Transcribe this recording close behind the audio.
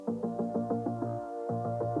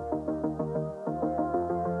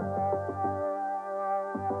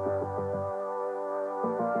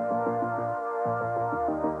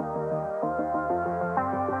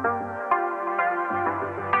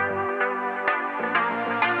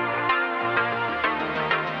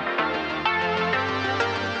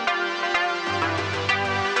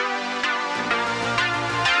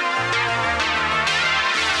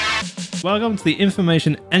Welcome to the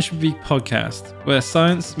Information Entropy Podcast, where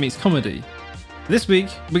science meets comedy. This week,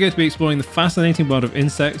 we're going to be exploring the fascinating world of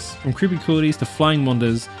insects, from creepy crawlies to flying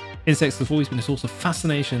wonders. Insects have always been a source of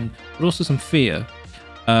fascination, but also some fear.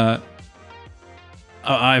 I've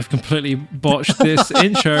completely botched this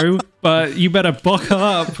intro, but you better buckle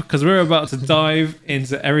up because we're about to dive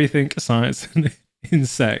into everything science and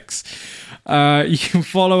insects. You can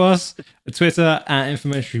follow us on Twitter at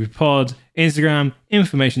Information Entropy Pod, Instagram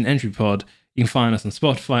Information Entropy Pod. You can find us on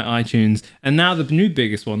Spotify, iTunes, and now the new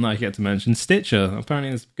biggest one that I get to mention, Stitcher. Apparently,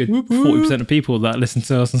 there's a good 40% of people that listen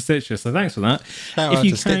to us on Stitcher, so thanks for that. If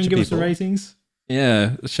you can give us the ratings,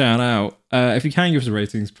 shout out. If you can give us the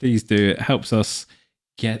ratings, please do. It helps us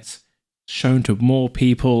get shown to more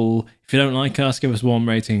people. If you don't like us, give us one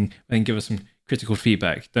rating, then give us some critical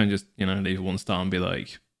feedback. Don't just leave a 1 star and be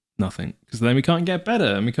like nothing, because then we can't get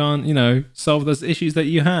better and we can't solve those issues that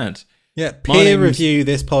you had. Peer review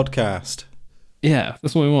this podcast. Yeah,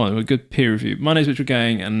 that's what we want. A good peer review. My name's Richard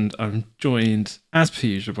Gang, and I'm joined as per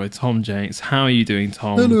usual by Tom Jenks. How are you doing,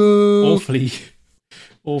 Tom? Hello.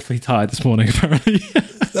 Awfully tired this morning, apparently.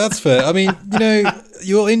 That's fair. I mean,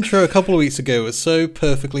 your intro a couple of weeks ago was so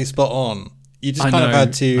perfectly spot on. You just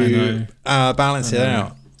had to balance it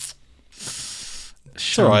out.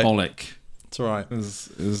 Shambolic. It's all right. It's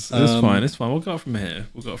fine. It's fine. We'll go from here.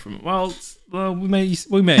 We may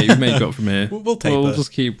go from here. We'll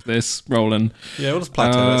just keep this rolling. Yeah, we'll just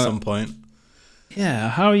plateau at some point. Yeah.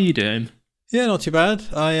 How are you doing? Yeah, not too bad.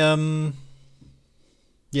 Same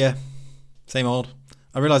old.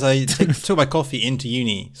 I realised I took my coffee into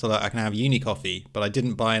uni so that I can have uni coffee, but I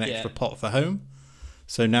didn't buy an extra pot for home,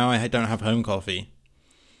 so now I don't have home coffee.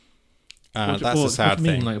 That's a sad thing. What do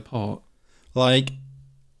you mean, like a pot? Like,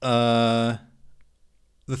 the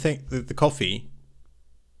coffee.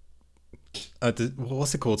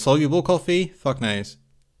 What's it called? Soluble coffee? Fuck knows.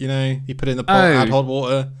 You put it in the pot, add hot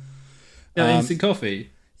water. Yeah, instant coffee.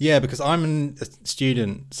 Yeah, because I'm a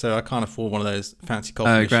student, so I can't afford one of those fancy coffee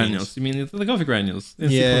machines. Granules. You mean the coffee granules?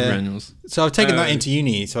 Coffee granules. So I've taken that into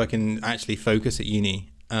uni, so I can actually focus at uni,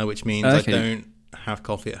 which means I don't have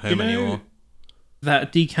coffee at home anymore.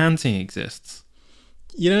 That decanting exists.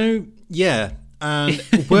 Yeah. And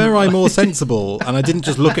were I more sensible, and I didn't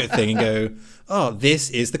just look at a thing and go, "Oh, this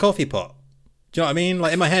is the coffee pot." Do you know what I mean?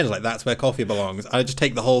 Like in my head, like that's where coffee belongs. I just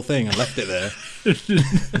take the whole thing and left it there.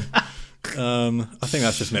 I think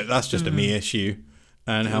that's just a me issue,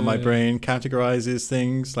 and how my brain categorizes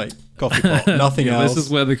things like coffee pot, nothing else. This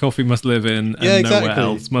is where the coffee must live in, and nowhere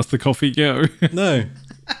else must the coffee go. No.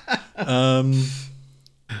 Oh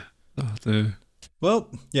dear. Well,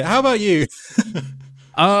 yeah. How about you?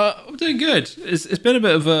 I'm doing good. It's been a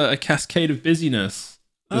bit of a cascade of busyness,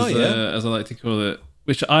 as I like to call it.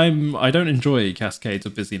 Which I don't enjoy cascades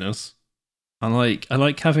of busyness. I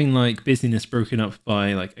like having like busyness broken up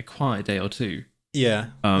by like a quiet day or two. Yeah.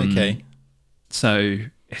 Okay. So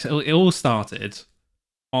it all started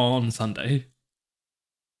on Sunday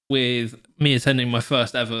with me attending my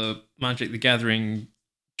first ever Magic the Gathering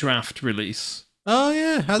draft release. Oh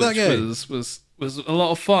yeah, how'd that go? Was a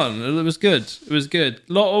lot of fun. It was good. A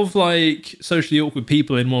lot of like socially awkward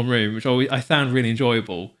people in one room, which I found really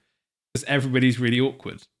enjoyable because everybody's really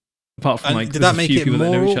awkward. Apart from did that make it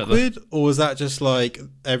more awkward, or was that just like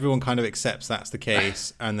everyone kind of accepts that's the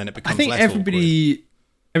case, and then it becomes? I think less everybody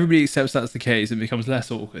accepts that's the case, and it becomes less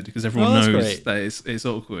awkward because everyone knows that it's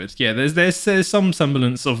awkward. Yeah, there's some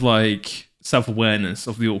semblance of like self-awareness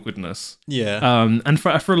of the awkwardness. Yeah. And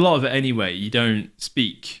for a lot of it anyway, you don't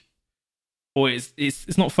speak. Or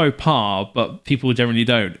it's not faux pas, but people generally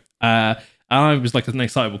don't. And I was like an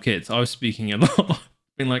excitable kid, so I was speaking a lot,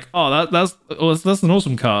 being like, "Oh, that's an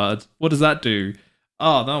awesome card. What does that do?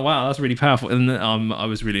 Oh, no, wow, that's really powerful." And I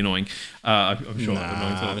was really annoying. I'm sure I'm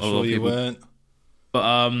annoying a lot of people. Weren't.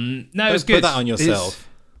 But no, it was good. Put that on yourself.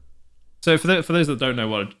 So for those that don't know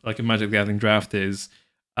what like a Magic the Gathering draft is,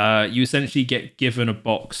 you essentially get given a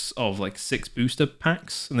box of like 6 booster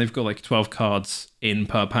packs, and they've got like 12 cards in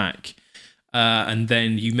per pack. And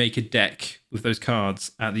then you make a deck with those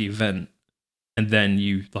cards at the event, and then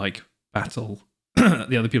you like battle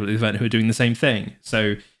the other people at the event who are doing the same thing.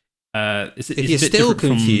 So if you're still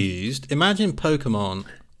confused, imagine Pokemon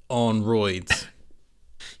on roids.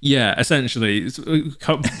 Yeah, essentially, it's like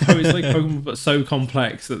Pokemon, but so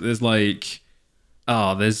complex that there's like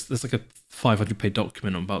there's like a 500-page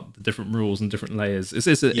document about the different rules and different layers. It's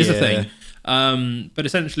a thing. But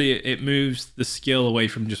essentially, it moves the skill away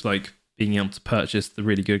from just like being able to purchase the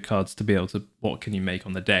really good cards to be able to what can you make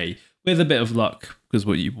on the day with a bit of luck, because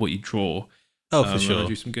what you draw. Oh, for sure. I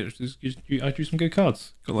drew some good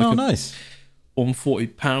cards. Got like nice.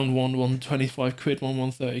 £140, one 25 quid,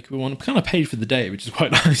 one 30 quid, one. I kind of paid for the day, which is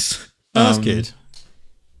quite nice. Oh, that's good.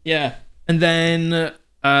 Yeah. And then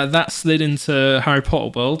that slid into Harry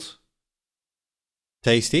Potter World.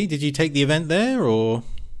 Tasty. Did you take the event there or?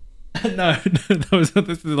 No, this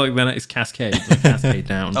is like the next Cascade, like Cascade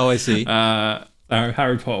down. Oh, I see.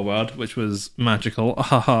 Harry Potter World, which was magical.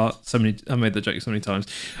 I made the joke so many times.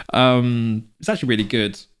 It's actually really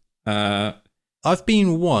good. I've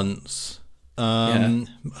been once.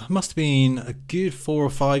 Must have been a good 4 or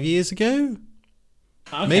 5 years ago.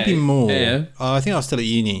 Okay. Maybe more. Yeah. I think I was still at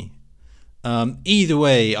uni. Either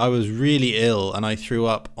way, I was really ill and I threw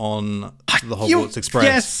up on the Hogwarts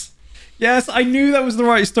Express. Yes, I knew that was the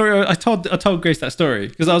right story. I told Grace that story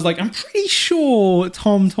because I was like, I'm pretty sure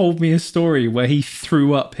Tom told me a story where he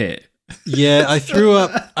threw up here. Yeah, I threw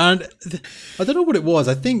up, and I don't know what it was.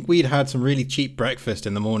 I think we'd had some really cheap breakfast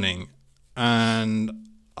in the morning, and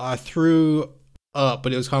I threw up,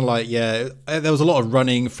 but it was kind of like, there was a lot of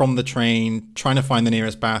running from the train, trying to find the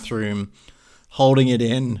nearest bathroom, holding it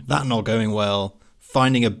in, that not going well,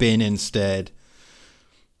 finding a bin instead.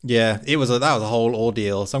 Yeah, that was a whole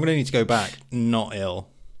ordeal. So I'm going to need to go back not ill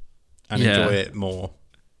and enjoy it more.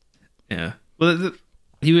 Yeah. Well,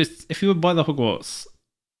 if you were by the Hogwarts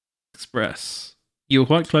Express, you were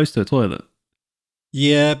quite close to a toilet.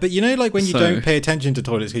 Yeah, but like when you don't pay attention to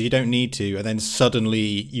toilets because you don't need to, and then suddenly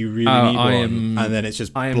you really need one, and then it's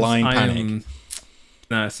just blind panic.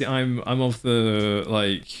 I'm of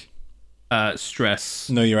the stress.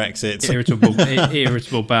 Know your exits.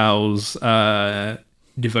 irritable bowels.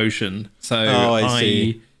 Devotion. So I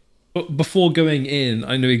see. Before going in,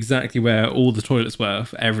 I knew exactly where all the toilets were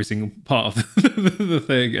for every single part of the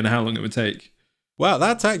thing and how long it would take. Wow,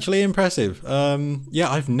 that's actually impressive.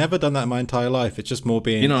 I've never done that in my entire life. It's just more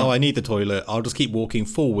being, I need the toilet. I'll just keep walking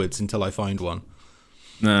forwards until I find one.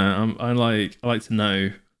 No, I like to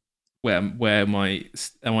know where my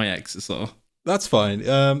exits are. That's fine.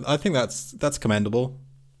 I think that's commendable.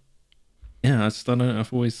 Yeah, I don't know.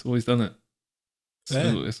 I've always done it.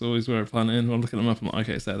 It's always where I plan it in. I'll look at them up. I'm like,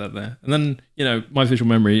 okay, it's there. And then, my visual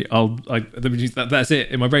memory, that's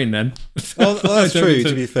it in my brain then. Well, that's true,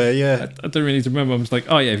 to be fair, yeah. I don't really need to remember. I'm just like,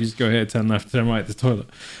 oh yeah, if you just go here, turn left, turn right, there's the toilet.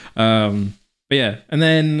 But yeah, and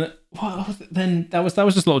then, that was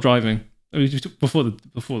just a lot of driving. Before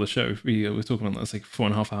the show, we were talking about that. It's like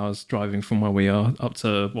 4.5 hours driving from where we are up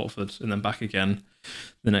to Watford and then back again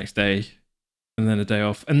the next day. And then a day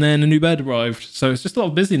off. And then a new bed arrived. So it's just a lot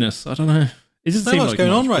of busyness. I don't know. It doesn't seem like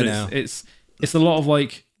going much, on right now. It's a lot of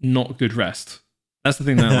not good rest. That's the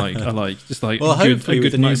thing that I like. Just like hopefully a good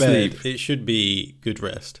with the new bed, sleep. it should be good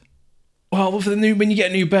rest. Well, when you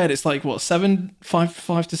get a new bed, it's like what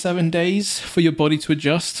 5 to 7 days for your body to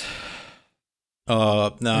adjust.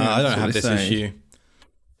 No, I don't have this issue.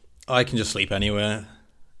 I can just sleep anywhere.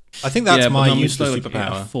 I think that's my useless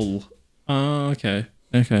superpower. Full. Okay.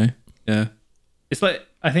 Yeah. It's like,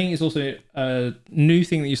 I think it's also a new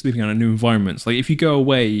thing that you're sleeping on, a new environment. Like if you go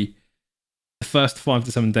away the first 5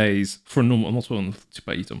 to 7 days for a normal, I'm not talking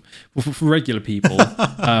about you, Tom, but for regular people,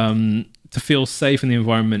 to feel safe in the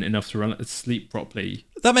environment enough to sleep properly.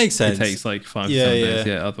 That makes sense. It takes like 5 to 7 days.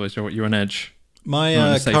 Yeah, otherwise you're on edge.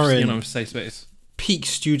 My current safe space. Peak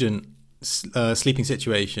student sleeping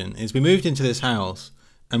situation is we moved into this house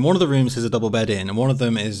and one of the rooms has a double bed in and one of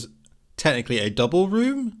them is technically a double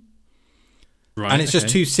room. Right, and it's just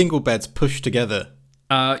 2 single beds pushed together.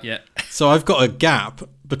 Yeah. So I've got a gap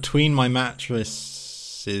between my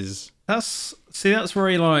mattresses. That's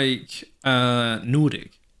very Nordic.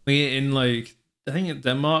 I think in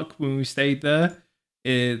Denmark when we stayed there,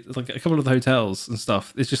 it's like a couple of the hotels and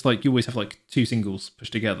stuff. It's just like you always have 2 singles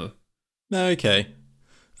pushed together. Okay.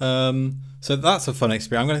 So that's a fun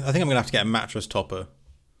experience. I think I'm gonna have to get a mattress topper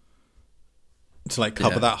to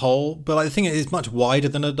cover that hole. But I think it is much wider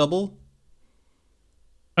than a double.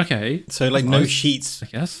 Okay. So no sheets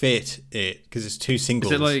fit it because it's 2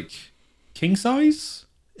 singles. Is it king size?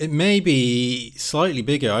 It may be slightly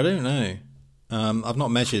bigger. I don't know. I've not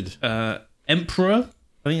measured. Emperor?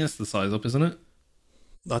 I think that's the size up, isn't it?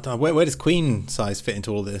 I don't know. Where does queen size fit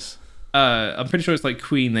into all this? I'm pretty sure it's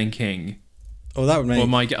queen then king. Oh, that would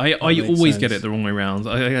make. I always get it the wrong way around.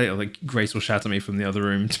 Grace will shout at me from the other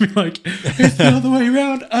room to be like, "It's the other way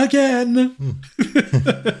around again."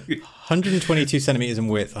 122 centimeters in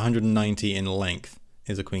width, 190 in length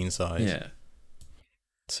is a queen size. Yeah.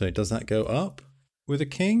 So does that go up with a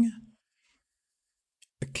king?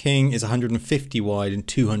 A king is 150 wide and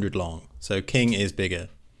 200 long. So king is bigger.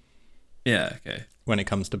 Yeah. Okay. When it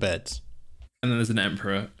comes to beds. And then there's an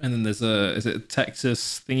emperor, and then there's is it a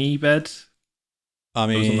Texas thingy bed? I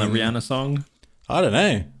mean, it was on that Rihanna song. I don't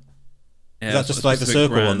know. Yeah, Is that just like the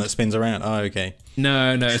circle one that spins around? Oh, okay.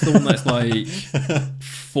 No, it's the one that's like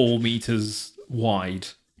 4 meters wide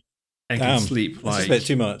and can sleep that's like just a bit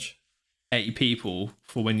too much. 80 people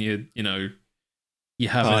for when you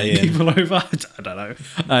have people over.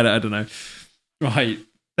 I don't know. Right,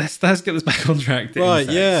 let's get this back on track. Right,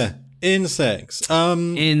 yeah, insects.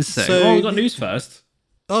 Insects. So, we got news first.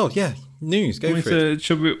 Oh yeah, news. Go for it.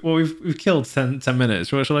 Should we? Well, we've killed 10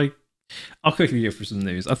 minutes. What shall I? I'll quickly go for some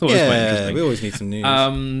news. I thought it was quite interesting. We always need some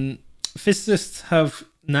news. Physicists have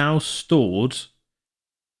now stored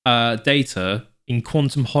data in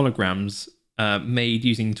quantum holograms made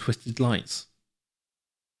using twisted lights.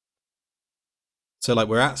 So, like,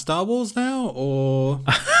 we're at Star Wars now, or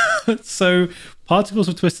so particles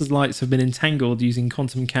of twisted lights have been entangled using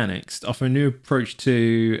quantum mechanics to offer a new approach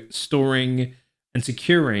to storing and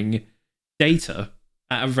securing data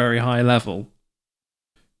at a very high level.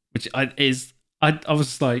 Which I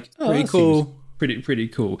was like, pretty cool, pretty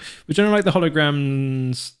cool. But you know, like the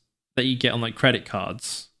holograms that you get on like credit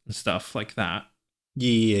cards and stuff like that.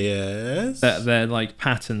 Yes, that they're like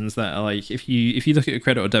patterns that are like if you look at a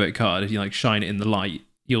credit or debit card, if you like shine it in the light,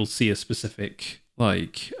 you'll see a specific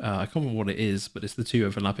like I can't remember what it is, but it's the two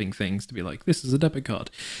overlapping things to be like this is a debit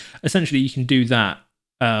card. Essentially, you can do that,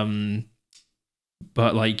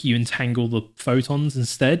 but like you entangle the photons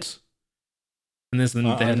instead. And there's I'm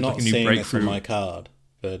like not a new seeing breakthrough. this on my card,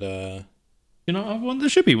 but you know, there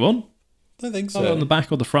should be one. I don't think so. Either on the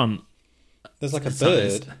back or the front. There's like a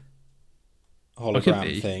bird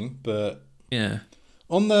hologram thing, but yeah.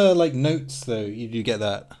 On the like notes though, you do get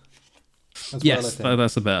that. Yes,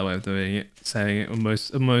 that's a better way of doing it. Saying it on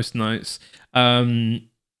most notes.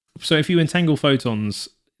 So if you entangle photons,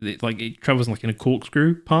 it travels like in a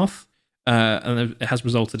corkscrew path. And it has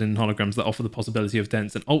resulted in holograms that offer the possibility of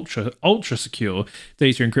dense and ultra secure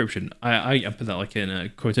data encryption. I put that like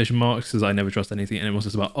in quotation marks because I never trust anything anyone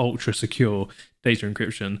says about ultra secure data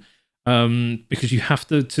encryption. Because you have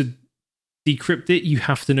to decrypt it, you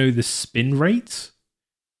have to know the spin rate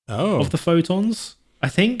of the photons. I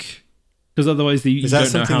think because otherwise you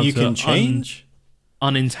don't know how to change,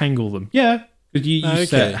 unentangle them. Yeah, because you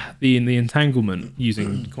set the entanglement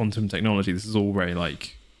using quantum technology. This is all very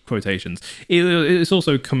like quotations. It's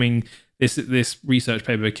also coming. This research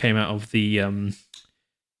paper came out of the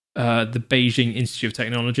Beijing Institute of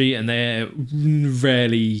Technology, and they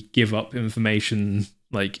rarely give up information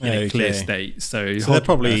like in a clear state. So they're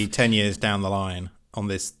probably 10 years down the line on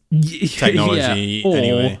this technology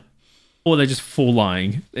anyway. Or they're just full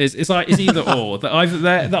lying. It's either or. They're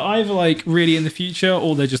either like really in the future,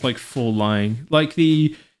 or they're just like full lying. Like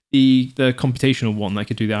the computational one that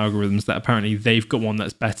could do the algorithms, that apparently they've got one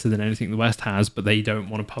that's better than anything the West has, but they don't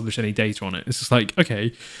want to publish any data on it. It's just like,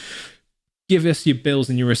 okay, give us your bills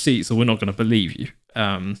and your receipts or we're not going to believe you.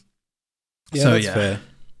 That's fair.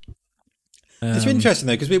 It's really interesting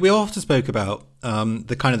though, because we often spoke about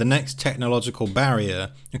the kind of the next technological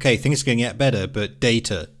barrier. Okay, things can get better, but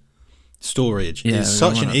data storage is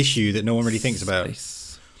such an issue that no one really thinks about.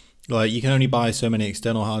 Like, you can only buy so many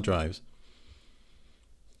external hard drives.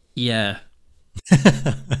 Yeah.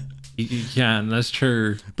 You can, that's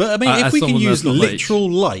true. But I mean, if we can use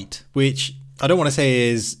literal light, which I don't want to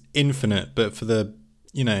say is infinite, but for the,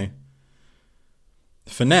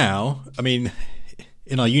 for now, I mean,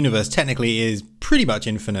 in our universe, technically it is pretty much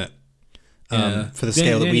infinite for the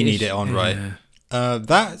scale that we need it on, right?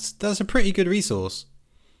 That's a pretty good resource.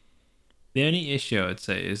 The only issue I'd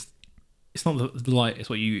say is it's not the light, it's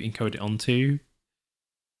what you encode it onto.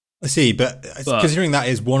 I see, but considering that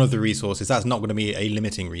is one of the resources, that's not going to be a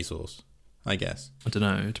limiting resource, I guess. I don't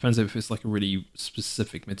know. It depends if it's like a really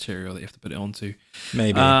specific material that you have to put it onto.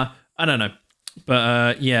 Maybe. I don't know.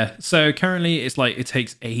 But yeah, so currently it's like it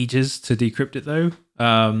takes ages to decrypt it though.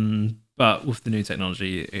 But with the new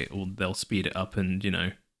technology, they'll speed it up and,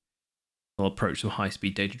 they'll approach some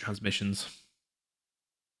high-speed data transmissions.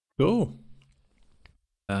 Cool.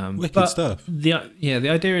 Wicked stuff. The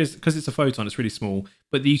idea is, because it's a photon, it's really small,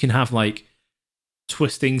 but you can have like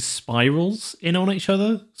twisting spirals in on each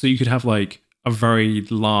other. So you could have like a very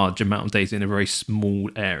large amount of data in a very small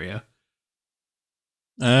area.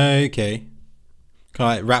 Okay.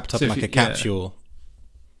 Kind of like wrapped up like a capsule.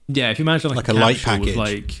 Yeah, if you imagine like a light package with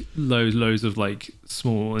like loads of like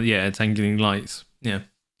small, entangling lights. Yeah.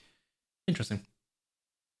 Interesting.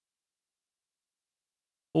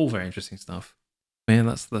 All very interesting stuff. Man,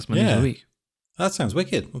 that's my news of the week. That sounds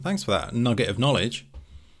wicked. Well, thanks for that nugget of knowledge.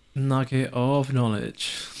 Nugget of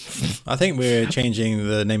knowledge. I think we're changing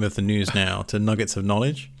the name of the news now to Nuggets of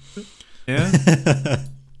Knowledge. Yeah?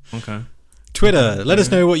 Okay. Twitter, let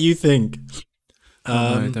us know what you think.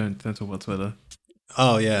 No, don't talk about Twitter.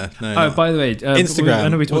 Oh yeah. No. Oh, by the way, Instagram. I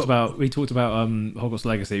know we talked about Hogwarts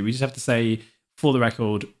Legacy. We just have to say, for the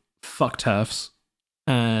record, fuck TERFs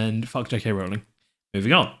and fuck J.K. Rowling.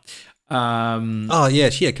 Moving on. Oh yeah,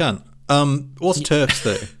 she a cunt. What's TERFs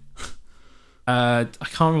though? I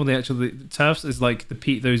can't remember the actual. The TERFs is like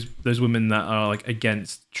those women that are like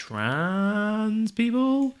against trans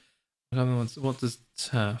people. I don't know what does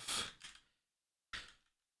TERF?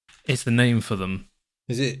 It's the name for them.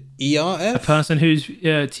 Is it ERF? A person who's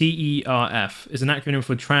TERF is an acronym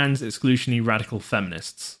for Trans Exclusionary Radical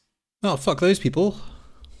Feminists. Oh, fuck those people.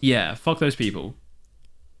 Yeah, fuck those people.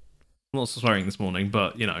 I'm not swearing this morning,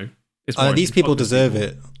 but you know, it's these people deserve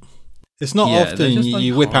it. It's not often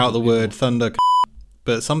you whip out the word thunder,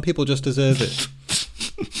 but some people just deserve it.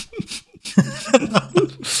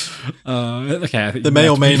 Okay, I think there may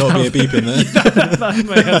or may not be a beep in there. that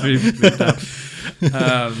may have to be beeped out.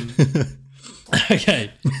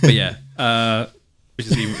 Okay, but yeah, which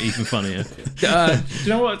is even funnier. Do you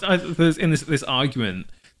know what? There's in this argument.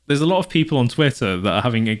 There's a lot of people on Twitter that are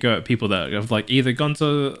having a go at people that have like either gone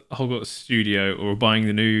to Hogwarts Studio or buying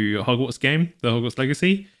the new Hogwarts game, the Hogwarts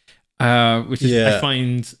Legacy, which is I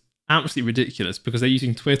find absolutely ridiculous because they're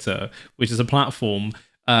using Twitter, which is a platform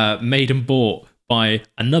made and bought by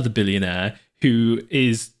another billionaire who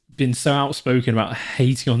is been so outspoken about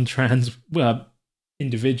hating on trans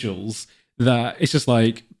individuals that it's just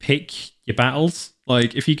like pick your battles.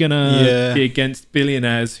 Like if you're gonna be against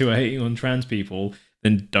billionaires who are hating on trans people,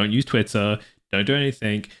 then don't use Twitter, don't do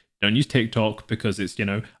anything, don't use TikTok because it's, you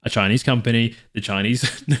know, a Chinese company. The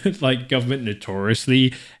Chinese like government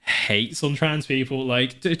notoriously hates on trans people.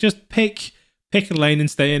 Like just pick a lane and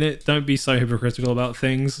stay in it. Don't be so hypocritical about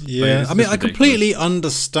things. Yeah, like, I mean, I completely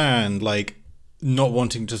understand like not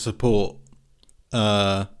wanting to support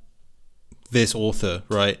this author,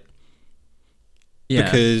 right? Yeah.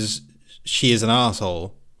 Because she is an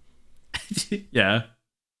asshole. Yeah.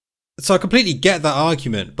 So I completely get that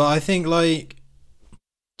argument, but I think like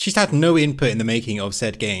she's had no input in the making of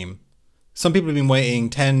said game. Some people have been waiting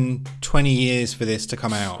 10, 20 years for this to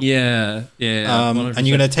come out. Yeah. And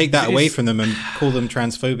you're going to take that away from them and call them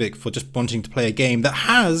transphobic for just wanting to play a game that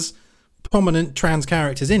has prominent trans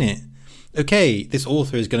characters in it. Okay, this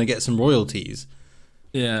author is going to get some royalties.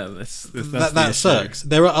 Yeah, that sucks.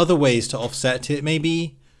 There are other ways to offset it,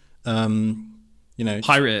 maybe. You know,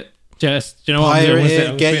 pirate it. Just, do you know what? Pirate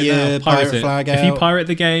it, get your pirate flag out. If you pirate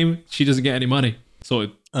the game, she doesn't get any money.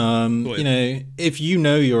 Sorted. You know, if you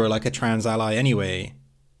know you're like a trans ally anyway,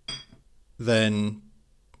 then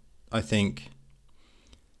I think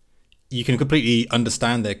you can completely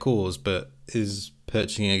understand their cause, but is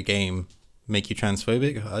purchasing a game make you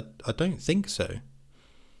transphobic? I don't think so.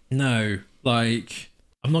 No, like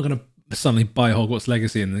I'm not gonna suddenly buy Hogwarts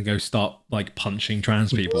Legacy and then go start like punching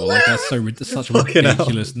trans people. Like that's such a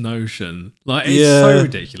ridiculous notion. Like it's so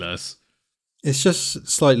ridiculous. It's just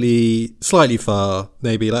slightly far,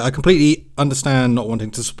 maybe. Like I completely understand not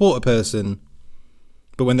wanting to support a person,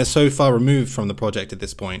 but when they're so far removed from the project at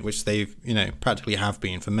this point, which they've, you know, practically have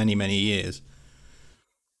been for many, many years.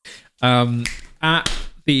 At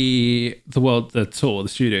the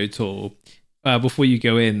studio tour, before you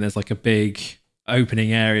go in, there's like a big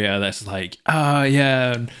opening area that's like,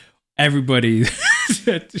 everybody.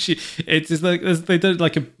 It's just like they do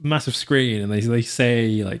like a massive screen, and they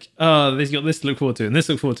say like, oh, they've got this to look forward to, and this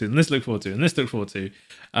to look forward to, and this to look forward to, and this to look forward to.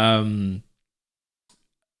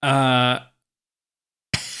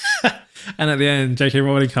 And at the end, J.K.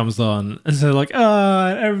 Rowling comes on, and so like,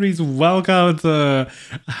 everybody's welcome to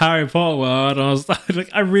Harry Potter world. And I was like,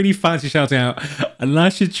 I really fancy shouting out,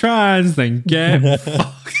 unless you're trans, then get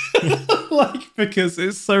fucked. Like, because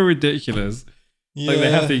it's so ridiculous. Yeah. Like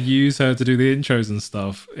they have to use her to do the intros and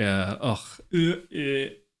stuff. Yeah.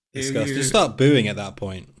 Disgusting. Just start booing at that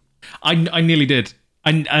point. I nearly did.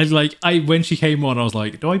 I when she came on, I was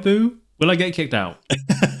like, do I boo? Will I get kicked out?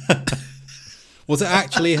 Was it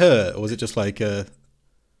actually her, or was it just like a?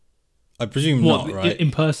 I presume not, right?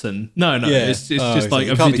 In person? No. Yeah. It's just like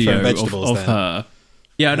a video of her.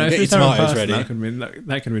 Yeah, no. If it's her in person,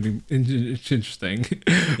 that can really interesting.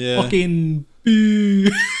 Yeah. Fucking boo.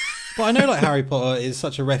 But I know like Harry Potter is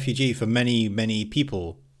such a refugee for many, many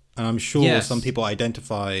people. And I'm sure some people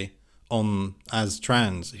identify as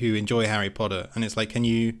trans who enjoy Harry Potter. And it's like,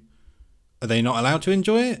 are they not allowed to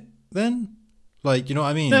enjoy it then? Like, you know what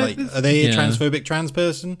I mean? Like, are they a transphobic trans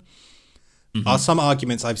person? Mm-hmm. Are some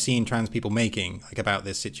arguments I've seen trans people making like about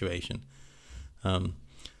this situation. So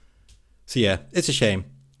yeah, it's a shame.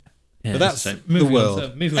 Yeah, but that's the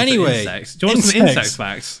world. Anyway, do you want some insect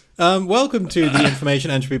facts? Welcome to the Information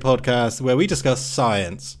Entropy Podcast, where we discuss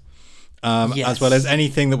science. as well as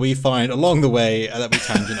anything that we find along the way that we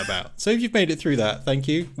tangent about. So if you've made it through that, thank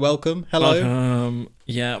you. Welcome. Hello.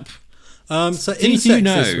 Yep. So insects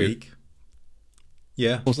this week.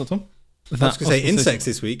 Yeah. What's that, Tom? I was going to say insects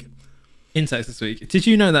this week. Insects this week. Did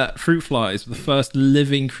you know that fruit flies were the first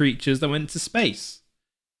living creatures that went to space?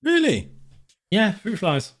 Really? Yeah, fruit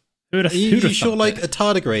flies. Are you sure like a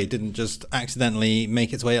tardigrade didn't just accidentally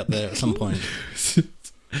make its way up there at some point?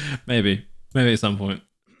 Maybe at some point.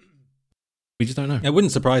 We just don't know. It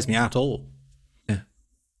wouldn't surprise me at all. Yeah.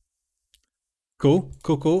 Cool.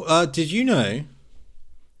 Did you know?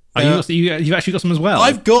 You've actually got some as well.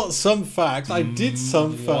 I've got some facts. I did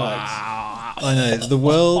some facts. Wow. I know the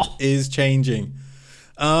world is changing.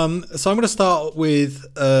 So I'm going to start with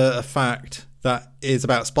a fact that is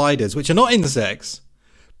about spiders, which are not insects,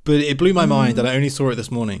 but it blew my mind and I only saw it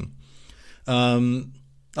this morning.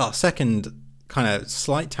 Second kind of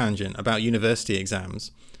slight tangent about university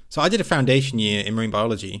exams. So I did a foundation year in marine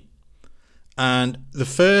biology, and the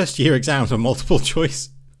first year exams were multiple choice.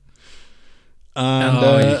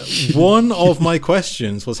 And one of my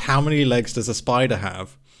questions was, how many legs does a spider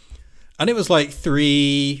have? And it was like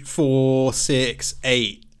 3, 4, 6,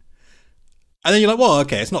 8. And then you're like, well,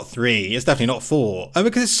 okay, it's not 3. It's definitely not 4. And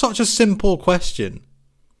because it's such a simple question,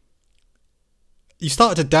 you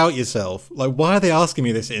start to doubt yourself. Like, why are they asking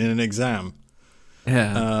me this in an exam?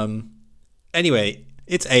 Yeah. Anyway,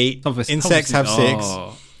 it's 8. Insects have 6.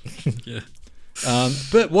 Yeah.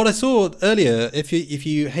 But what I saw earlier, if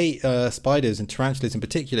you hate spiders and tarantulas in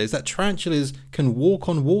particular, is that tarantulas can walk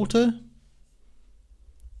on water.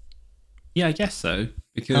 Yeah, I guess so.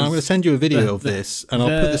 Because I'm going to send you a video of this, and I'll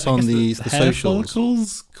put this on the socials.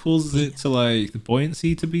 Follicles causes it to like the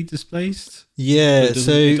buoyancy to be displaced. Yeah,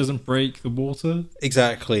 so it doesn't break the water.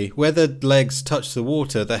 Exactly. Where the legs touch the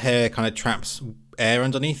water, the hair kind of traps air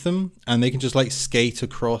underneath them, and they can just like skate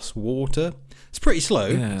across water. It's pretty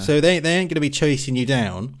slow, so they ain't going to be chasing you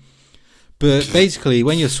down. But basically,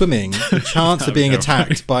 when you're swimming, the chance of being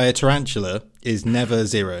attacked by a tarantula is never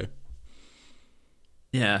 0.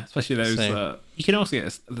 Yeah, especially those. You can also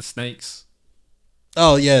get the snakes.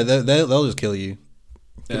 Oh yeah, they'll just kill you.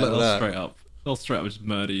 Yeah, they'll straight up just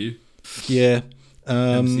murder you. Yeah,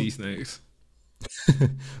 sea snakes.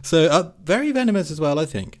 So very venomous as well, I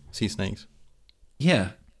think. Sea snakes. Yeah.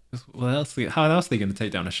 How else are they going to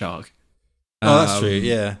take down a shark? Oh, that's true.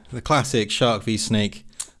 Yeah, the classic shark v snake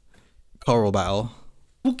coral battle.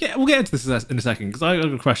 We'll get into this in a second because I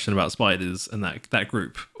got a question about spiders and that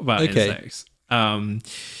group about insects.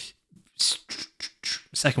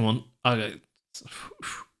 Second one, I go.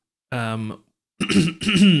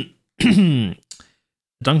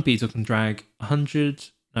 Dung beetle can drag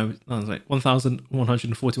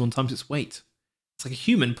 1,141 times its weight. It's like a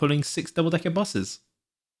human pulling 6 double-decker buses.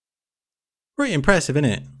 Pretty impressive, isn't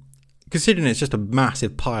it? Considering it's just a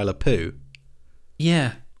massive pile of poo.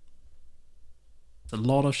 Yeah. It's a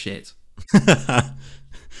lot of shit.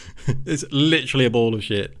 It's literally a ball of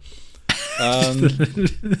shit.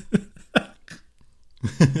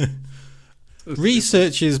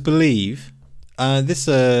 Researchers believe, this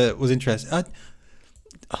was interesting.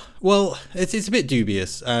 Well, it's a bit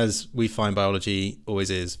dubious, as we find biology always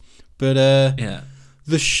is. But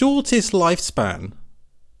the shortest lifespan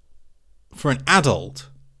for an adult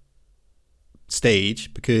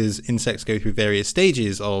stage, because insects go through various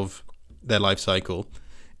stages of their life cycle,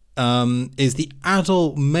 is the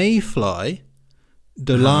adult mayfly,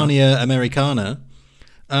 Dolania americana.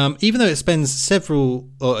 Even though it spends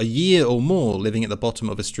a year or more living at the bottom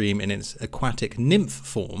of a stream in its aquatic nymph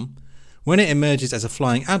form, when it emerges as a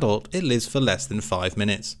flying adult, it lives for less than 5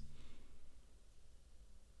 minutes.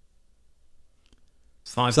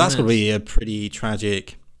 So that's going to be a pretty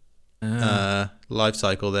tragic life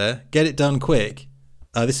cycle there. Get it done quick.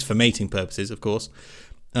 This is for mating purposes, of course.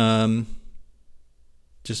 I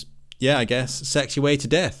guess sex your way to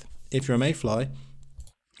death if you're a mayfly.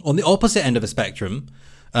 On the opposite end of the spectrum,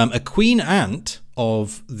 a queen ant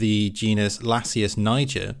of the genus Lasius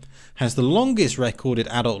niger has the longest recorded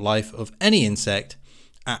adult life of any insect.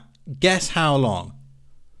 Guess how long?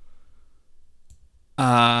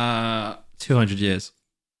 200 years.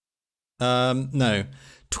 No.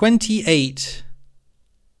 28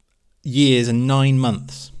 years and 9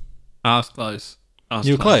 months. I was close.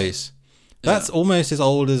 You're close. That's almost as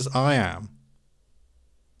old as I am.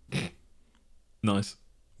 Nice.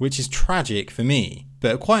 Which is tragic for me,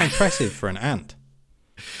 but quite impressive for an ant.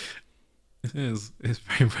 It is. It's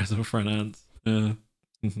very impressive for an ant. Yeah.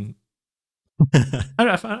 Mm-hmm.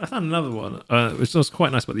 I found another one, which was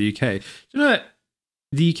quite nice about the UK. Do you know that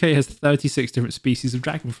the UK has 36 different species of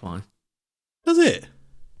dragonfly? Does it?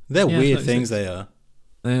 They're weird things, they are.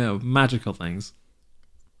 They're magical things.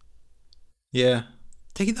 Yeah.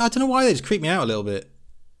 I don't know why they just creep me out a little bit.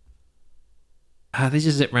 They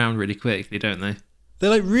just zip round really quickly, don't they? They're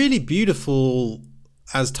like really beautiful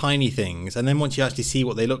as tiny things, and then once you actually see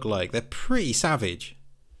what they look like, they're pretty savage.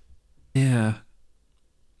 Yeah.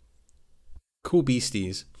 Cool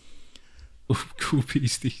beasties. Cool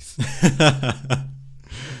beasties.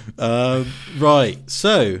 Right,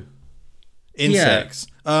 so insects.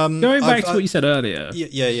 Going back to what you said earlier.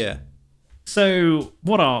 Yeah. So,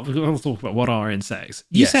 we'll talk about what are insects.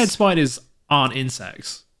 You said spiders aren't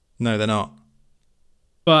insects. No, they're not.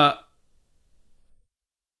 But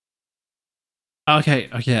okay.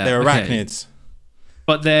 They're arachnids.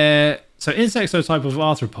 But so insects are a type of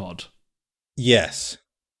arthropod. Yes.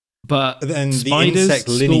 But then spiders, the insect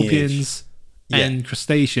lineage, scorpions, and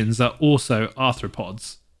crustaceans are also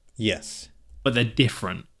arthropods. Yes. But they're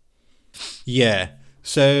different. Yeah.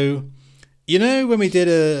 So, you know when we did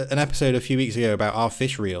an episode a few weeks ago about our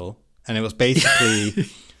fish reel, and it was basically...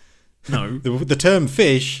 No. The term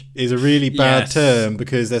fish is a really bad term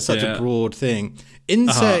because they're such a broad thing.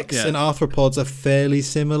 Insects and arthropods are fairly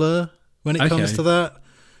similar when it comes to that.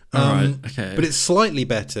 But it's slightly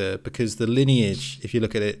better because the lineage, if you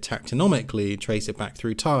look at it taxonomically, trace it back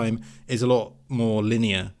through time, is a lot more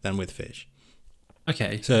linear than with fish.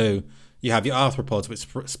 Okay. So you have your arthropods, which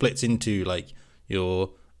splits into like your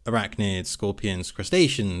arachnids, scorpions,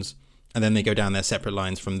 crustaceans, and then they go down their separate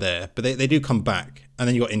lines from there. But they do come back. And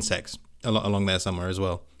then you got insects a lot along there somewhere as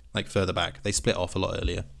well, like further back. They split off a lot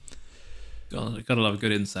earlier. Gotta love a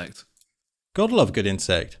good insect. Gotta love a good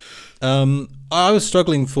insect. I was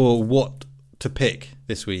struggling for what to pick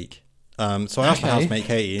this week. So I asked my housemate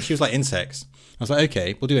Katie, and she was like, insects. I was like,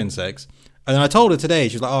 okay, we'll do insects. And then I told her today,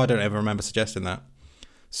 she was like, oh, I don't ever remember suggesting that.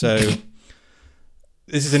 So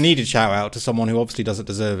this is a needed shout out to someone who obviously doesn't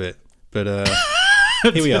deserve it. But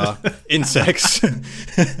here we are, insects.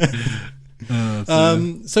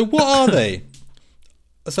 So what are they?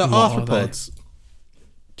 So arthropods.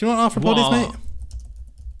 Do you know what arthropod is,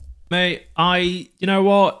 mate? Mate, you know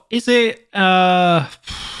what? Is it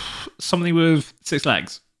something with 6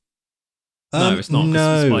 legs? No, it's not.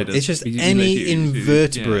 No, it's just any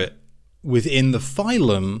invertebrate within the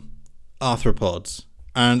phylum arthropods.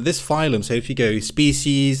 And this phylum, so if you go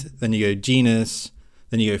species, then you go genus,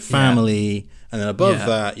 then you go family, and then above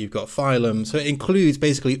that you've got phylum. So it includes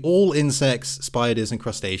basically all insects, spiders, and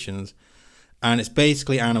crustaceans. And it's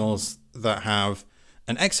basically animals that have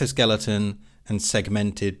an exoskeleton and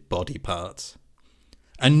segmented body parts.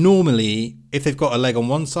 And normally, if they've got a leg on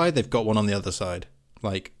one side, they've got one on the other side.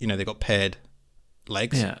 Like, you know, they've got paired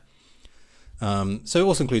legs. Yeah. So it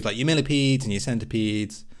also includes like your millipedes and your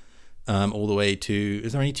centipedes, all the way to...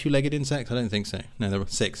 Is there any two-legged insects? I don't think so. No, there were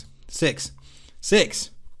 6. 6.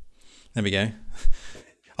 There we go.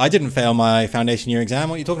 I didn't fail my foundation year exam.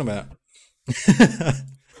 What are you talking about?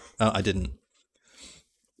 I didn't.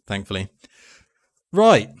 Thankfully.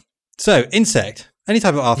 Right. So, insect. Any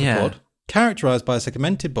type of arthropod. Characterized by a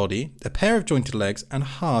segmented body, a pair of jointed legs, and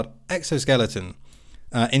hard exoskeleton.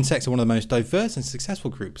 Insects are one of the most diverse and successful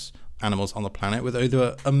groups animals on the planet, with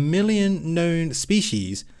over 1 million known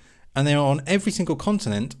species, and they are on every single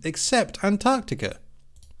continent except Antarctica.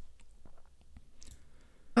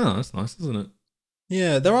 Oh, that's nice, isn't it?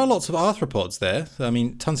 Yeah, there are lots of arthropods there. I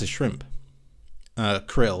mean, tons of shrimp,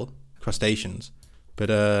 krill, crustaceans, but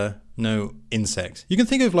no insects. You can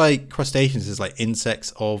think of like crustaceans as like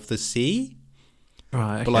insects of the sea.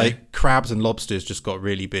 Right. Okay. But like crabs and lobsters just got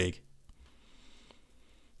really big.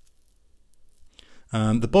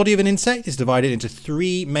 The body of an insect is divided into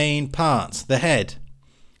 3 main parts: the head,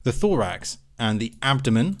 the thorax, and the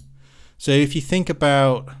abdomen. So if you think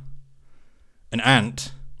about an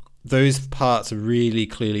ant, those parts are really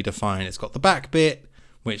clearly defined. It's got the back bit,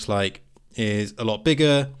 which like is a lot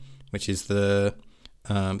bigger, which is the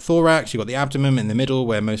thorax. You've got the abdomen in the middle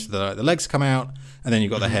where most of the legs come out, and then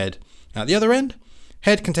you've got the head at the other end.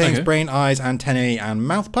 Head contains brain, eyes, antennae, and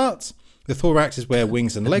mouth parts. The thorax is where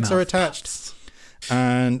wings and legs are attached.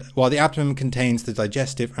 And while the abdomen contains the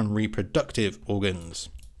digestive and reproductive organs.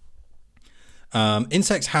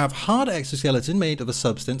 Insects have hard exoskeleton made of a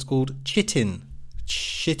substance called chitin.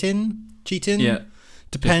 Chitin? Yeah.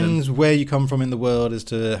 Depends where you come from in the world as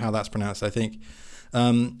to how that's pronounced, I think.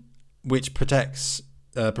 Which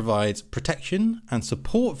provides protection and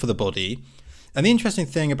support for the body. And the interesting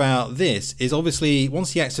thing about this is obviously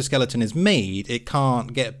once the exoskeleton is made, it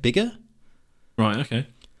can't get bigger. Right, okay.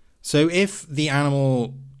 So if the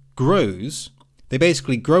animal grows, they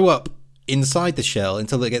basically grow up inside the shell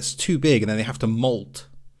until it gets too big, and then they have to molt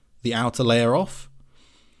the outer layer off.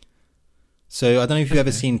 So I don't know if you've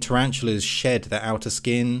ever seen tarantulas shed their outer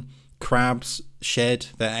skin, crabs shed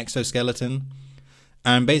their exoskeleton.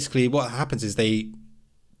 And basically what happens is they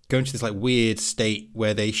go into this like weird state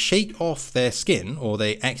where they shake off their skin, or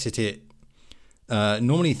they exit it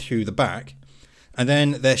normally through the back. And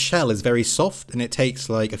then their shell is very soft and it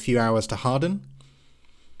takes like a few hours to harden.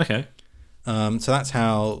 Okay. So that's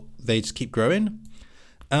how they just keep growing.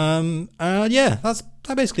 That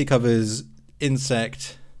basically covers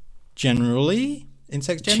insects generally.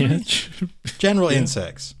 General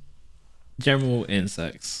insects. General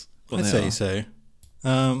insects. I'd say so.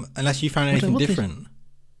 Unless you found anything different.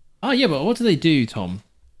 Oh yeah, but what do they do, Tom?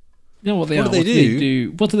 You know what they are? What do they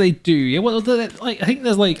do? What do they do? Yeah, what do they, like? I think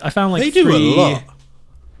there's like, I found like they 3. do a lot.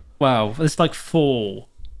 Wow, there's like 4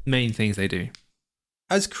 main things they do.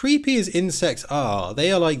 As creepy as insects are,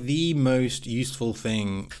 they are like the most useful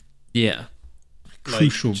thing. Yeah,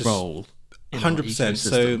 crucial role. 100%.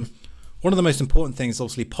 So one of the most important things is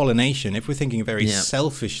obviously pollination. If we're thinking very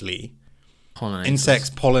selfishly,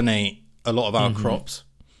 insects pollinate a lot of our crops.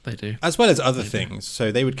 They do. As well as other things.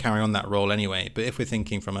 So they would carry on that role anyway. But if we're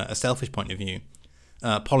thinking from a selfish point of view,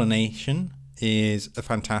 pollination is a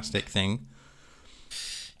fantastic thing.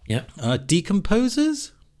 Yeah.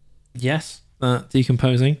 Decomposers? Yes.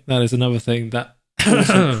 Decomposing. That is another thing that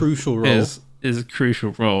also a crucial role. Is a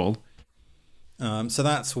crucial role. So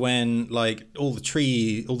that's when like all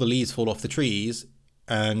the leaves fall off the trees,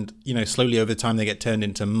 and slowly over time they get turned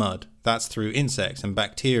into mud. That's through insects and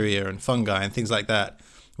bacteria and fungi and things like that,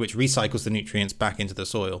 which recycles the nutrients back into the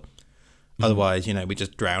soil. Otherwise, we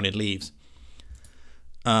just drown in leaves.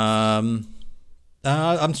 I'm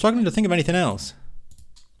struggling to think of anything else.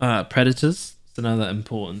 Predators. It's another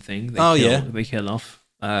important thing. They kill off.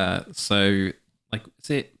 So, like, is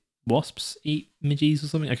it wasps eat midges or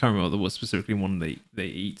something? I can't remember what specifically one they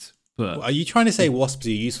eat. But are you trying to say wasps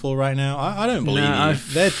are useful right now? I don't believe you.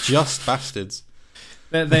 They're just bastards.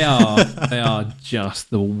 They are. They are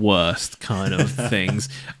just the worst kind of things.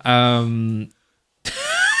 They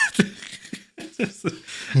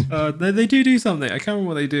do something. I can't remember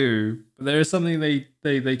what they do, but there is something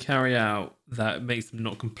they carry out that makes them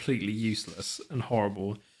not completely useless and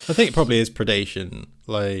horrible. I think it probably is predation.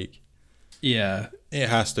 Like, yeah, it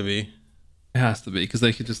has to be. It has to be, because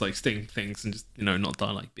they could just like sting things and just not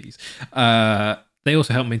die like bees. They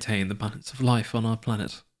also help maintain the balance of life on our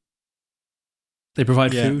planet. They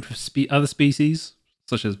provide food for other species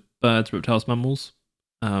such as birds, reptiles, mammals.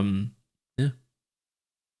 Their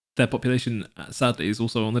population, sadly, is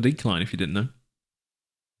also on the decline, if you didn't know.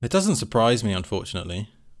 It doesn't surprise me, unfortunately.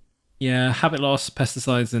 Yeah, habit loss,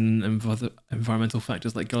 pesticides, and environmental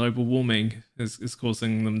factors like global warming is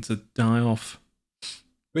causing them to die off.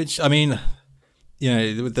 Which, I mean,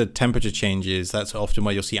 with the temperature changes, that's often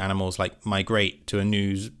where you'll see animals like migrate to a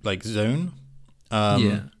new zone.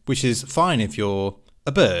 Which is fine if you're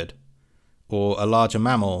a bird or a larger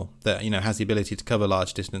mammal that has the ability to cover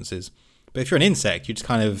large distances. But if you're an insect, you just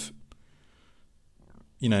kind of,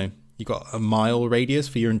 you've got a mile radius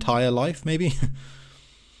for your entire life, maybe.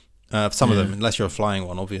 Some of them, unless you're a flying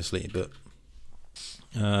one, obviously. But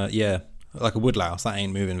like a woodlouse, that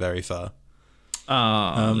ain't moving very far.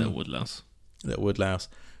 Little woodlouse. Little woodlouse.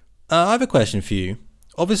 I have a question for you.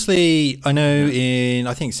 Obviously, I know in,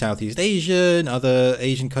 I think, Southeast Asia and other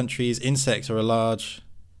Asian countries, insects are a large,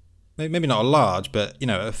 maybe not a large, but,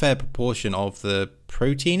 a fair proportion of the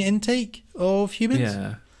protein intake of humans.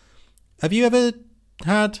 Yeah. Have you ever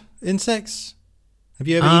had insects? Have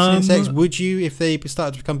you ever eaten insects? Would you, if they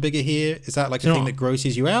started to become bigger here? Is that like a thing that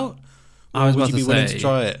grosses you out? Or would you be willing to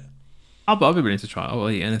try it? I'll be willing to try it. I'll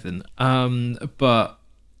eat anything. But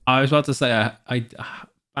I was about to say, I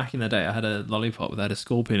back in the day, I had a lollipop that had a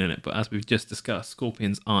scorpion in it, but as we've just discussed,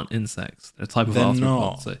 scorpions aren't insects. They're a type of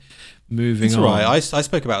arthropod. So moving on. Right. I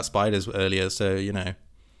spoke about spiders earlier, so,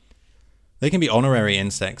 they can be honorary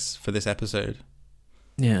insects for this episode.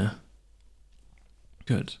 Yeah.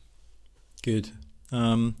 Good. Because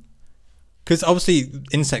obviously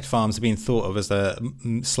insect farms have been thought of as a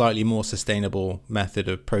slightly more sustainable method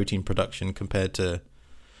of protein production compared to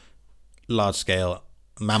large-scale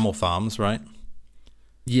mammal farms, right?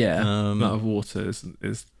 Yeah, amount of water is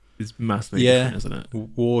massively different, isn't it?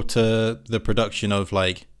 Water, the production of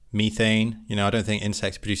like methane. I don't think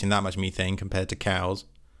insects are producing that much methane compared to cows.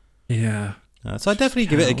 Yeah. So I'd definitely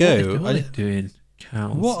give it a go. What are they doing?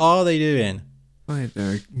 Cows. What are they doing?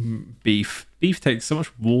 Beef. Beef takes so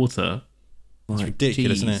much water. It's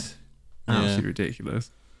ridiculous, isn't it? Absolutely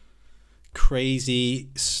ridiculous. Crazy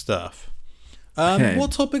stuff.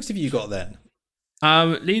 What topics have you got then?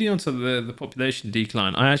 Leading on to the population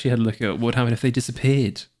decline, I actually had a look at what would happen if they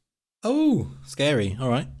disappeared. Oh, scary. All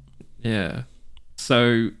right. Yeah.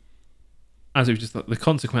 So, as we've just thought, the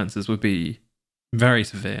consequences would be very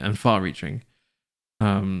severe and far-reaching.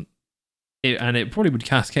 It probably would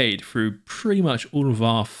cascade through pretty much all of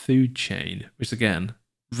our food chain, which again,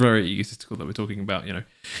 very egotistical that we're talking about,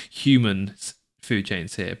 human food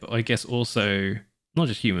chains here, but I guess also not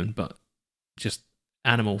just human, but just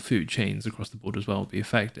animal food chains across the board as well would be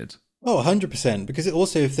affected. Oh, 100%. Because it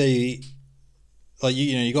also, if they, like,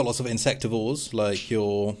 you got lots of insectivores, like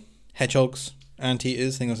your hedgehogs,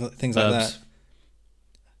 anteaters, things like that.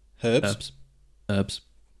 Herbs.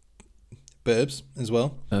 Burbs as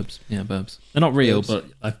well. Burbs. They're not real, but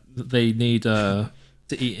they need to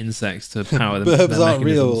eat insects to power them. Burbs aren't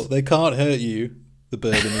real. They can't hurt you. The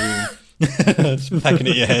bird in the room. Just pecking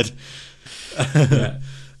at your head.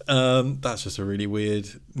 That's just a really weird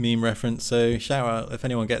meme reference. So shout out if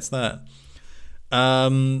anyone gets that.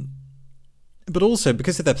 But also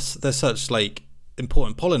because they're such like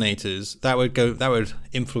important pollinators, that would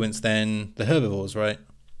influence then the herbivores, right?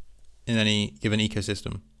 In any given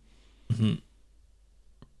ecosystem. Mm-hmm.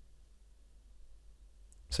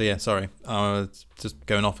 So yeah, sorry, I was just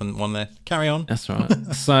going off on one there. Carry on. That's right.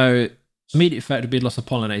 So immediate effect would be loss of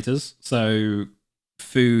pollinators. So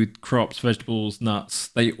food, crops, vegetables, nuts,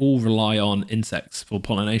 they all rely on insects for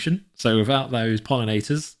pollination. So without those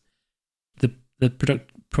pollinators, the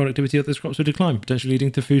productivity of those crops would decline, potentially leading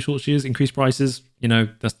to food shortages, increased prices.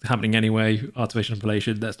 That's happening anyway. Artificial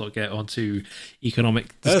inflation. Let's not get onto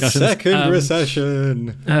economic discussions. A second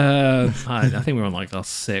recession. I think we're on like our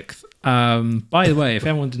sixth. By the way, if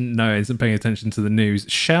anyone didn't know and isn't paying attention to the news,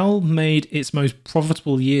 Shell made its most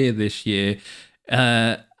profitable year this year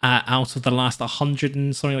out of the last 100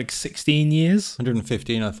 and something like 16 years.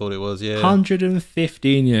 115, I thought it was, yeah.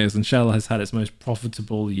 115 years, and Shell has had its most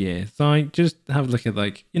profitable year. So I just have a look at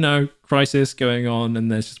crisis going on,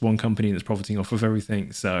 and there's just one company that's profiting off of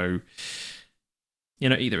everything. So,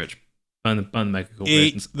 eat the rich. Burn the mega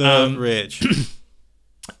corporations. Eat the rich.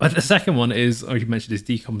 But the second one is, you mentioned, is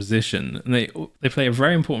decomposition, and they play a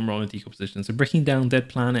very important role in decomposition. So breaking down dead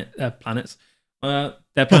planets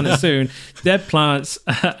soon, dead plants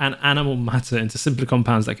and animal matter into simpler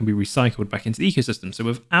compounds that can be recycled back into the ecosystem. So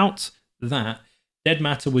without that, dead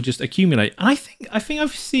matter would just accumulate. And I think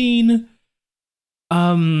I've seen,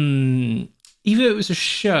 either it was a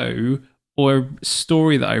show or a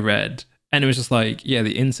story that I read, and it was just like, yeah,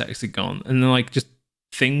 the insects are gone, and then like just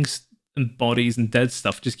things and bodies and dead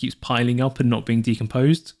stuff just keeps piling up and not being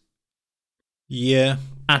decomposed. Yeah.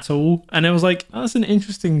 At all. And it was like, that's an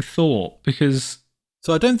interesting thought, because...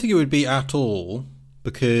 So I don't think it would be at all,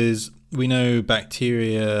 because we know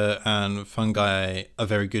bacteria and fungi are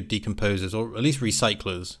very good decomposers, or at least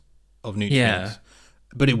recyclers of nutrients. Yeah.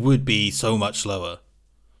 But it would be so much slower.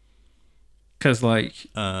 Because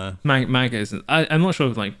maggots... I'm not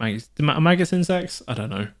sure if maggots... Maggots insects? I don't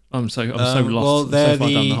know. I'm so lost. Well, they're so far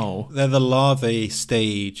down the hole. They're the larvae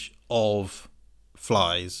stage of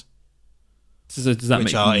flies. So does that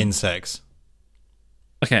which are insects.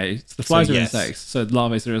 Okay, so the flies are insects. So the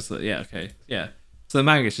larvae are also, yeah, okay. Yeah. So the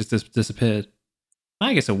maggots just disappeared.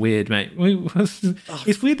 Maggots are weird, mate.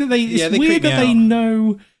 It's weird that they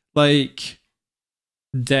know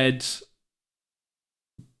dead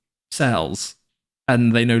cells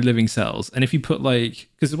and they know living cells. And if you put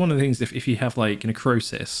because one of the things, if you have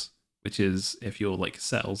necrosis, which is if your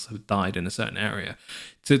cells have died in a certain area,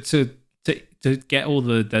 to get all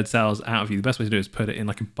the dead cells out of you, the best way to do it is put it in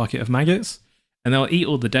a bucket of maggots, and they'll eat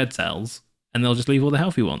all the dead cells, and they'll just leave all the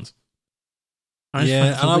healthy ones.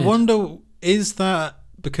 I wonder, is that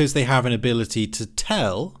because they have an ability to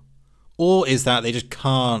tell, or is that they just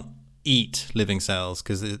can't eat living cells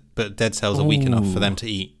but dead cells are weak enough for them to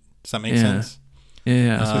eat? Does that make sense?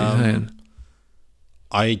 Yeah, that's what you're saying.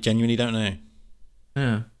 I genuinely don't know.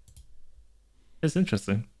 Yeah, it's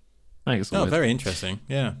interesting. Very interesting.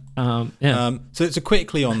 Yeah. So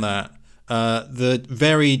quickly on that, the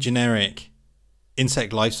very generic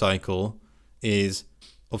insect life cycle is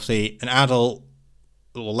obviously an adult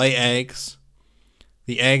will lay eggs.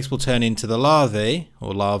 The eggs will turn into the larvae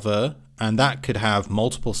or larva, and that could have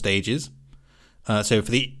multiple stages. So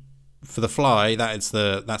for the fly, that's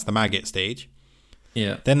the maggot stage.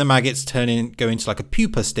 Yeah. Then the maggots go into a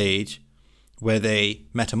pupa stage, where they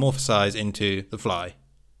metamorphosize into the fly.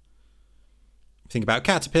 Think about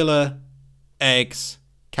caterpillar, eggs,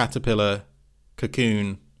 caterpillar,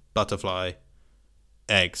 cocoon, butterfly,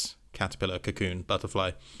 eggs, caterpillar, cocoon,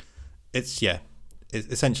 butterfly.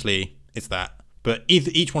 Essentially it's that. But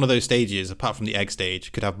each one of those stages, apart from the egg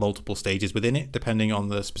stage, could have multiple stages within it, depending on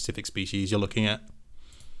the specific species you're looking at.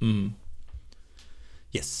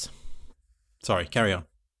 Yes. Sorry, carry on.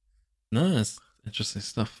 No, that's interesting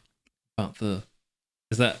stuff about the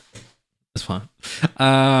Is that? That's fine.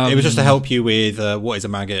 It was just to help you with what is a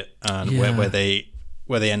maggot and Yeah. where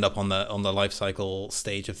they end up on the life cycle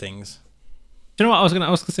stage of things. Do you know what I was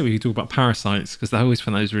gonna say? We could talk about parasites because I always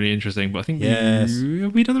find those really interesting. But I think Yes.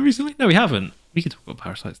 have we done that recently? No, we haven't. We could talk about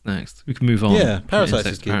parasites next. We can move on. Yeah, from parasites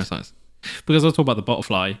insects is to good. Parasites, because I'll talk about the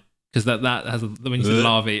botfly because that has when you say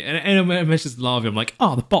larvae and when it mentions larvae, I'm like,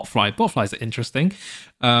 oh, the botfly. Botflies are interesting.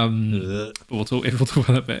 But we'll talk about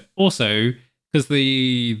that a bit. Also, because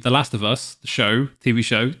the Last of Us, the TV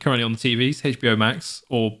show, currently on the TVs, HBO Max,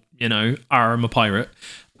 or I'm a pirate.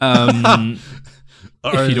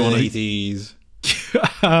 If you don't want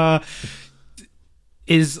to,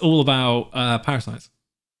 is all about parasites.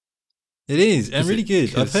 It is, and really good.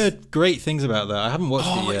 I've 'cause- heard great things about that. I haven't watched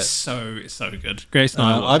it yet. It's so good. Grace and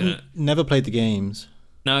I are watching I've it. never played the games.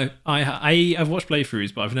 No, I've watched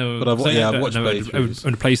playthroughs, but I've never. But I've watched on playthroughs.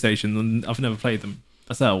 a PlayStation, and I've never played them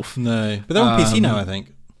myself. No, but they're on PC now, I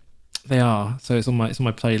think. They are, so it's on my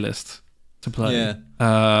playlist to play. Yeah.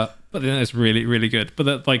 But then it's really really good. But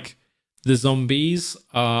that like the zombies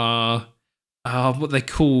are what they're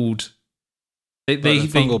called. They The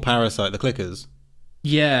fungal parasite, the clickers.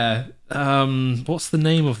 yeah. What's the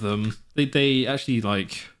name of them? They actually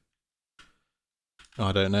like. Oh,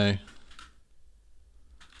 I don't know.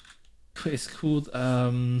 It's called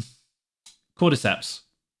cordyceps.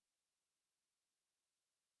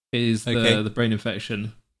 Is Okay. the brain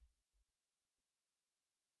infection,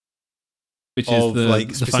 which Of is like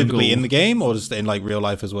the specifically fungal. in the game, or just in like real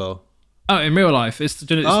life as well? Oh, in real life, it's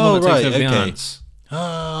the one Oh, that takes right, over the okay. ants.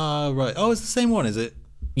 Ah, right. Oh, it's the same one, is it?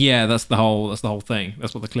 Yeah, that's the whole thing.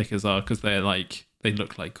 That's what the clickers are because they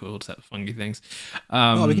look like cordyceps fungi things.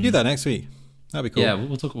 We can do that next week. That'd be cool. Yeah,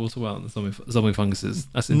 we'll talk about the zombie funguses.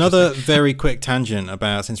 That's Another interesting. very quick tangent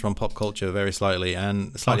about, since we're on pop culture very slightly,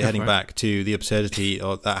 and slightly Okay, heading right. back to the absurdity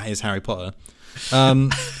of that is Harry Potter.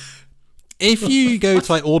 If you go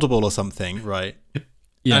to like Audible or something, right,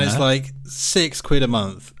 Yeah, and it's like £6 a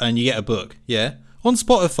month and you get a book, yeah? On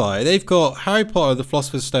Spotify, they've got Harry Potter the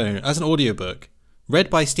Philosopher's Stone as an audiobook, read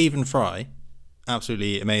by Stephen Fry,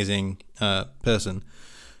 absolutely amazing person.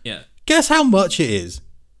 yeah, Guess how much it is?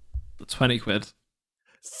 £20.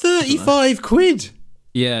 35 quid!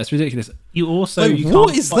 Yeah, it's ridiculous. You also Like, you what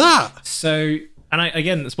can't is buy- that? So, and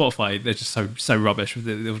again, Spotify, they're just so rubbish with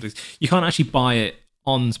all these. You can't actually buy it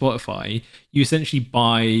on Spotify. You essentially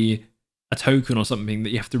buy a token or something that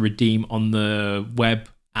you have to redeem on the web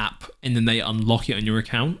app, and then they unlock it on your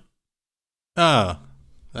account. Ah,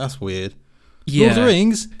 that's weird. Yeah, Lord of the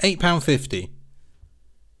Rings, £8.50.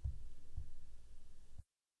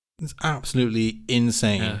 It's absolutely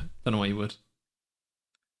insane. yeah. Don't know why you would.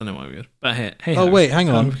 Don't know why we would. But hey, Oh wait, hang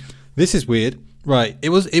on. This is weird. Right, it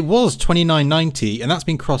was $29.90, and that's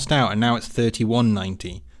been crossed out, and now it's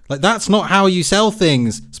 $31.90. Like, that's not how you sell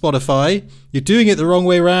things, Spotify. You're doing it the wrong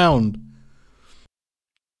way round.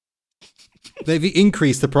 They've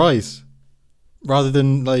increased the price rather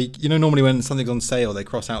than like normally when something's on sale they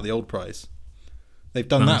cross out the old price. They've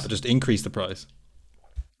done Nice. that, but just increased the price.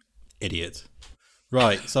 Idiot.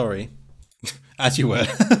 Right, sorry. As you were.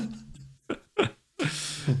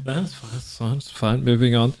 That's fine.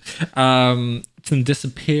 Moving on. Some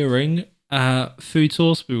disappearing food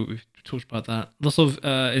source. We've talked about that. Lots of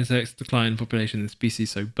insects decline in population in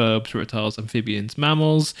species, so birds, reptiles, amphibians,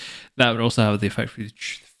 mammals. That would also have the effect for the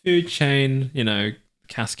food chain,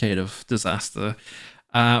 cascade of disaster.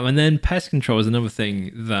 And then pest control is another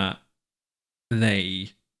thing that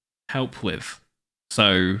they help with.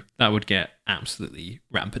 So that would get absolutely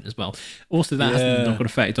rampant as well. Also, that has a knock-on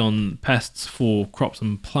effect on pests for crops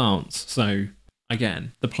and plants. So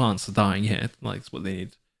again, the plants are dying here. Like, it's what they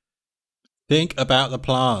need. Think about the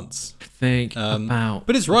plants. Think about.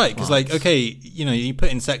 But it's right, because like, plants. okay, you put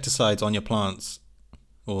insecticides on your plants,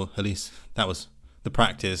 or at least that was the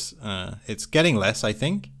practice. It's getting less, I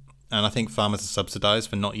think. And I think farmers are subsidized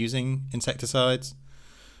for not using insecticides,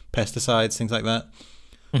 pesticides, things like that.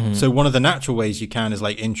 Mhm. So one of the natural ways you can is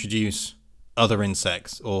like introduce other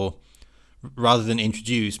insects, or rather than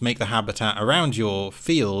introduce, make the habitat around your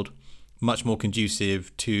field much more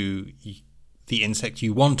conducive to the insect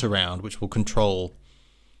you want around, which will control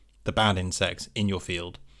the bad insects in your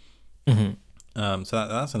field. Mhm. So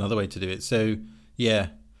that's another way to do it. So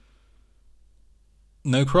yeah,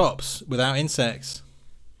 no crops without insects,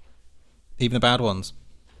 even the bad ones.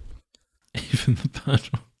 Even the bad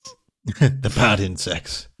ones. The bad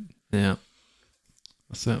insects. Yeah.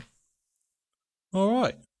 That's it. All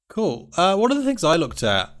right, cool. One of the things I looked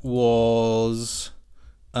at was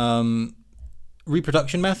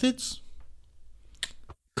reproduction methods.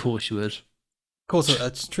 Of course you would. Of course,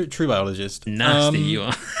 it's true biologist. Nasty you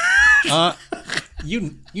are.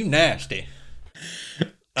 You nasty.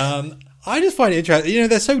 I just find it interesting. You know,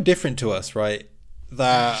 they're so different to us, right?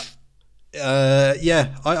 That I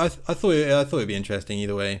thought it'd be interesting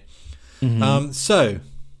either way. Mm-hmm. So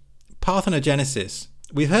parthenogenesis.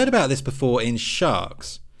 We've heard about this before in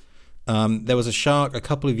sharks. There was a shark a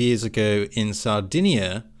couple of years ago in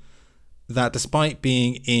Sardinia that, despite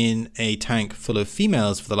being in a tank full of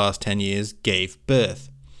females for the last 10 years, gave birth.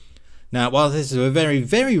 Now, while this is a very,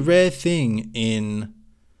 very rare thing in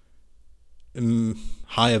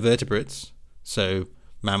higher vertebrates, so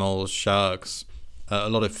mammals, sharks, a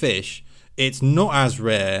lot of fish, it's not as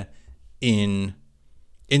rare in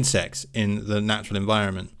insects in the natural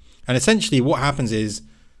environment. And essentially what happens is,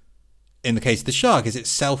 in the case of the shark, is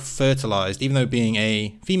it's self-fertilized. Even though being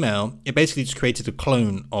a female, it basically just created a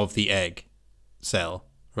clone of the egg cell,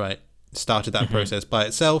 right? Started that process by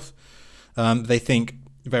itself. They think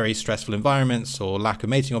very stressful environments or lack of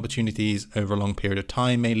mating opportunities over a long period of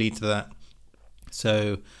time may lead to that.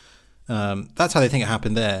 So that's how they think it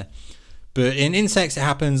happened there. But in insects, it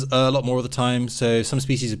happens a lot more of the time. So some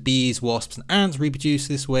species of bees, wasps, and ants reproduce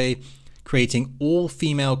this way, creating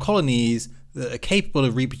all-female colonies that are capable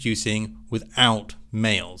of reproducing without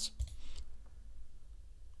males.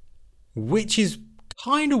 Which is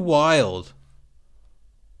kind of wild,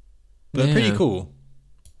 but pretty cool.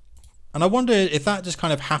 And I wonder if that just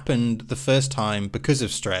kind of happened the first time because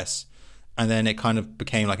of stress, and then it kind of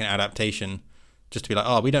became like an adaptation, just to be like,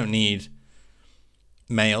 oh, we don't need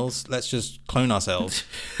males, let's just clone ourselves.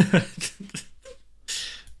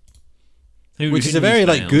 Which is a very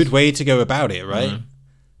like good way to go about it, right?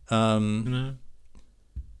 Who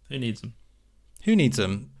needs them? Who needs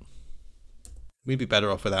them? We'd be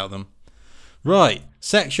better off without them. Right,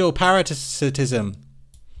 sexual parasitism.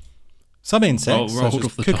 Some insects, such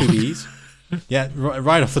as cuckoo bees,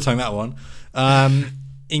 right off the tongue, that one,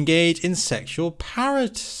 engage in sexual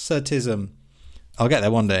parasitism. I'll get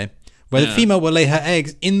there one day. Where the female will lay her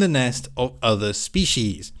eggs in the nest of other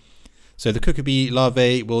species. So the cuckoo bee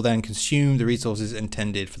larvae will then consume the resources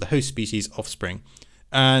intended for the host species' offspring.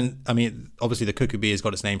 And, I mean, obviously the cuckoo bee has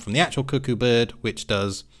got its name from the actual cuckoo bird, which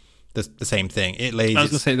does the same thing. It lays I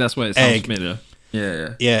was going to say that's why it sounds familiar.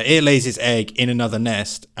 Yeah, it lays its egg in another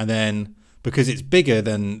nest, and then, because it's bigger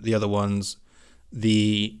than the other ones,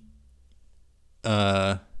 the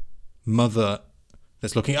mother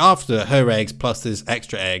that's looking after her eggs plus this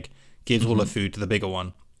extra egg gives all her food to the bigger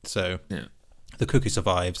one. So the cuckoo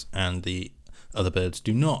survives and the other birds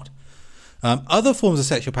do not. Other forms of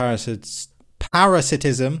sexual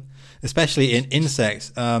parasitism, especially in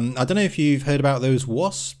insects. I don't know if you've heard about those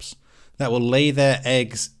wasps that will lay their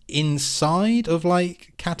eggs inside of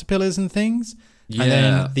like caterpillars and things. Yeah. And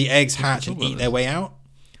then the eggs hatch and eat their way out.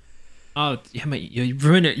 Oh, yeah, mate, you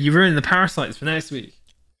ruin it. You ruin the parasites for next week.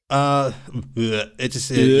 It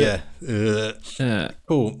just yeah.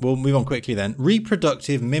 Cool. We'll move on quickly then.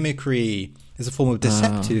 Reproductive mimicry is a form of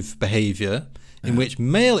deceptive behavior in which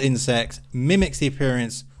male insects mimics the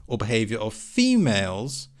appearance or behavior of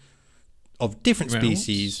females of different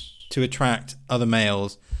species to attract other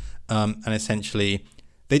males, and essentially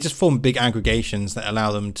they just form big aggregations that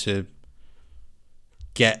allow them to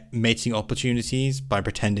get mating opportunities by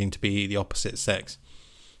pretending to be the opposite sex.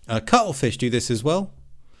 Cuttlefish do this as well.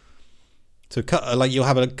 So, like, you'll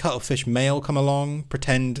have a cuttlefish male come along,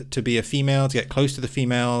 pretend to be a female to get close to the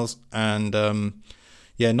females, and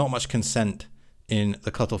not much consent in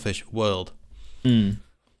the cuttlefish world.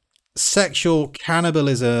 Sexual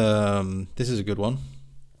cannibalism. This is a good one.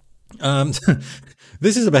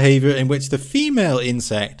 This is a behavior in which the female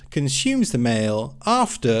insect consumes the male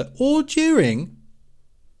after or during,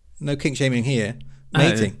 no kink shaming here,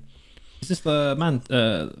 mating. Is this the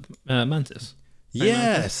mantis?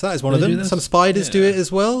 Yes, that is one of them. Some spiders do it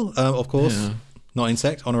as well, of course. Not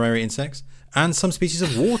insects, honorary insects. And some species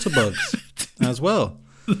of water bugs as well.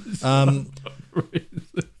 So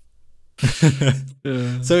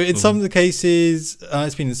in some of the cases,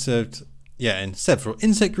 it's been observed in several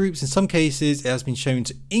insect groups. In some cases, it has been shown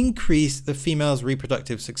to increase the female's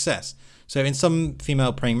reproductive success. So in some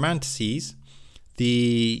female praying mantises,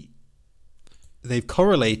 they've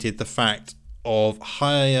correlated the fact of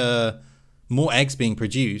more eggs being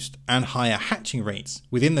produced and higher hatching rates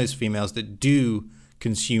within those females that do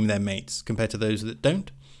consume their mates compared to those that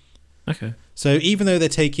don't. Okay. So even though they're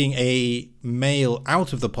taking a male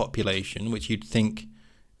out of the population, which you'd think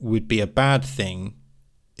would be a bad thing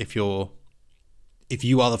if you are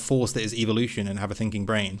the force that is evolution and have a thinking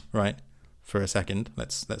brain, right? For a second,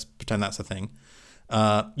 let's pretend that's a thing.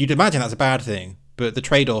 You'd imagine that's a bad thing, but the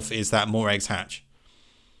trade-off is that more eggs hatch.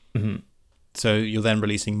 Mm-hmm. So you're then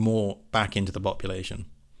releasing more back into the population.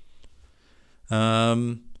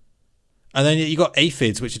 And then you got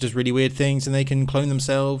aphids, which are just really weird things, and they can clone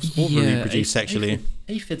themselves or reproduce sexually.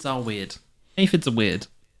 Aphids are weird. Aphids are weird.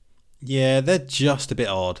 Yeah, they're just a bit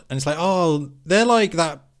odd. And it's like, oh, they're like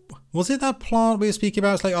that. Was it that plant we were speaking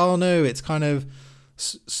about? It's like, oh no, it's kind of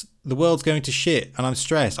the world's going to shit, and I'm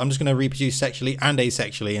stressed. I'm just going to reproduce sexually and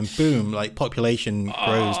asexually, and boom, like population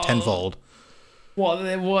grows tenfold. What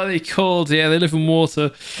are they called? Yeah, they live in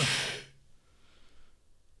water.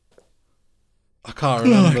 I can't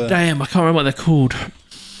remember. Damn, I can't remember what they're called.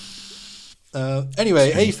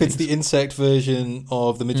 Anyway, aphid's the insect version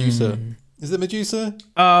of the Medusa. Is it Medusa?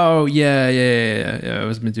 Oh, yeah. It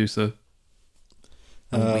was Medusa.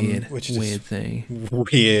 Weird thing.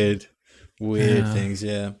 Weird Things,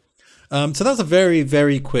 yeah. So that's a very,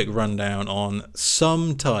 very quick rundown on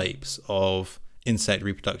some types of insect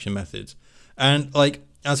reproduction methods. And like,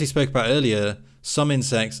 as we spoke about earlier, some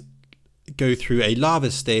insects go through a larva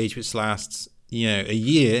stage which lasts, a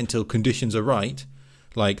year until conditions are right,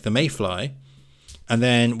 like the mayfly. And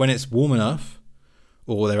then when it's warm enough,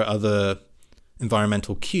 or there are other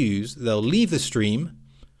environmental cues, they'll leave the stream.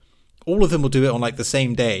 All of them will do it on like the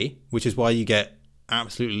same day, which is why you get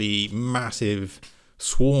absolutely massive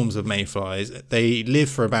swarms of mayflies. They live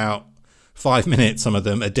for about 5 minutes, some of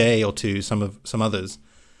them, a day or two, some others.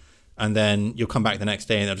 And then you'll come back the next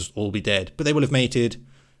day and they'll just all be dead. But they will have mated,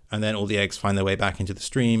 and then all the eggs find their way back into the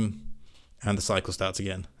stream, and the cycle starts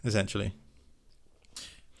again, essentially.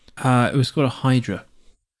 It was called a hydra.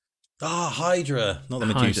 Hydra, not the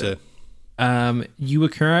Medusa. You were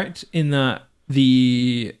correct in that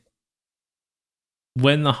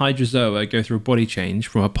when the hydrozoa go through a body change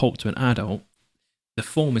from a pulp to an adult, the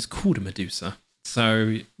form is called a Medusa.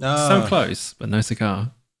 So close, but no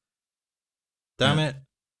cigar. Damn it.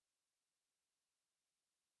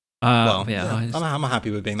 I'm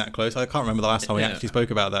happy with being that close. I can't remember the last time we actually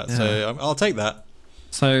spoke about that, so I'll take that.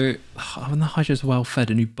 So when the hydra's well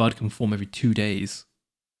fed, a new bud can form every 2 days.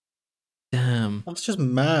 Damn. That's just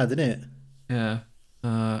mad, isn't it?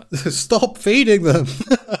 Yeah. Stop feeding them.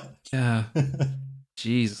 Yeah.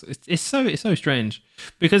 Jeez, it's so strange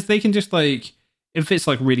because they can just like, if it's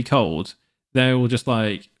like really cold, they will just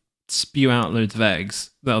like spew out loads of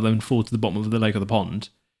eggs that'll then fall to the bottom of the lake or the pond,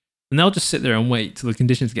 and they'll just sit there and wait till the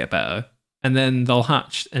conditions get better, and then they'll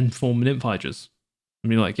hatch and form nymph hydras. And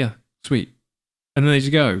be like, yeah, sweet, and then they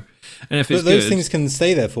just go. And if it's those things can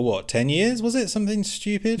stay there for what, 10 years? Was it something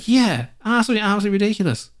stupid? Yeah, absolutely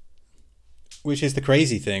ridiculous. Which is the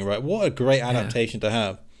crazy thing, right? What a great adaptation to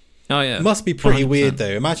have. Oh yeah, it must be pretty 100%. Weird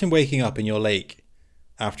though. Imagine waking up in your lake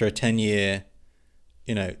after a 10-year,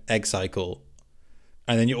 egg cycle,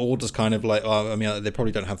 and then you're all just kind of like, they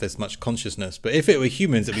probably don't have this much consciousness. But if it were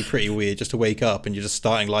humans, it'd be pretty weird just to wake up and you're just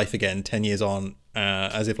starting life again 10 years on,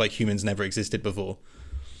 as if like humans never existed before.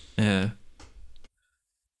 Yeah.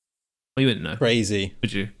 Well, you wouldn't know. Crazy.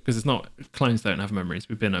 Would you? Because it's not, clones don't have memories.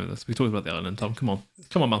 We've been over this. We talked about the island, Tom. Come on,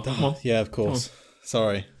 man. Come on. Yeah, of course.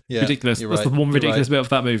 Sorry. Yeah, ridiculous. That's the one ridiculous bit of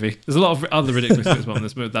that movie. There's a lot of other ridiculous bits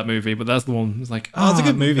about that movie, but that's the one. It's like, it's a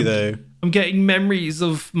good movie though. I'm getting memories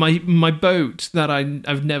of my boat that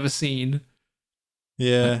I've never seen.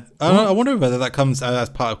 Yeah, I wonder whether that comes as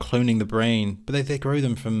part of cloning the brain, but they grow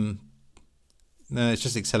them from. No, it's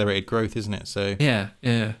just accelerated growth, isn't it? So yeah.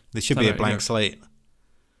 There should be a blank slate.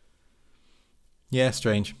 Yeah,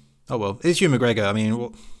 strange. Oh well, it's Ewan McGregor. I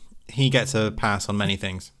mean, he gets a pass on many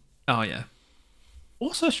things. Oh yeah.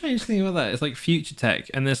 Also, a strange thing about that is like future tech,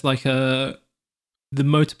 and there's like the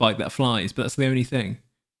motorbike that flies, but that's the only thing.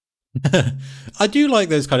 I do like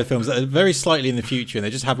those kind of films that are very slightly in the future, and they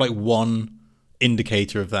just have like one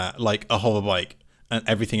indicator of that, like a hover bike, and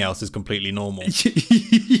everything else is completely normal.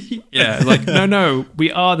 Yeah, like no,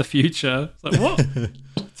 we are the future. It's like what?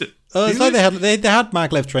 It's like they had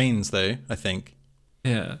maglev trains though, I think.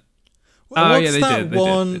 Yeah. What's that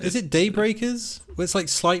one? Is it Daybreakers? Where it's like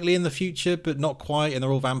slightly in the future, but not quite, and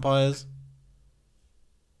they're all vampires.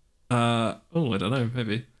 I don't know,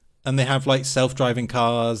 maybe. And they have like self-driving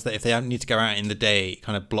cars that if they need to go out in the day, it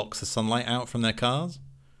kind of blocks the sunlight out from their cars.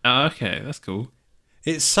 Okay, that's cool.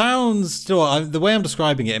 It sounds, the way I'm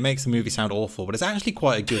describing it, it makes the movie sound awful, but it's actually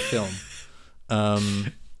quite a good film.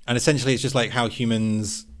 And essentially, it's just like how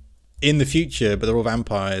humans in the future, but they're all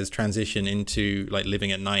vampires, transition into like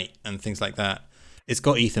living at night and things like that. It's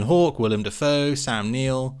got Ethan Hawke, Willem Dafoe, Sam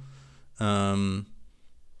Neill. It's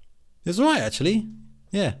all right, actually.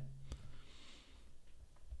 Yeah.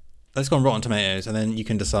 Let's go on Rotten Tomatoes, and then you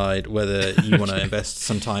can decide whether you want to invest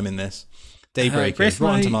some time in this. Daybreakers,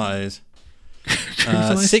 Rotten Tomatoes.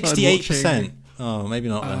 68%. Oh, maybe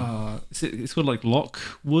not then. It's called like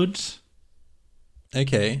Lockwood.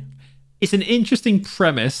 Okay. It's an interesting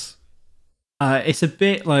premise. It's a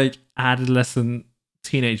bit like adolescent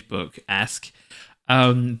teenage book esque,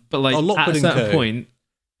 but like at a certain point,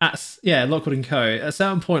 Lockwood and Co. At a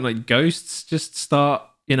certain point, like ghosts just start,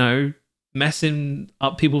 messing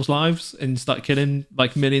up people's lives and start killing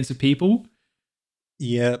like millions of people.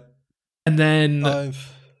 Yep. And then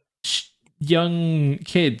young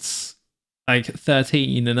kids, like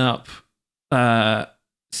 13 and up,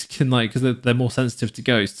 can like, because they're more sensitive to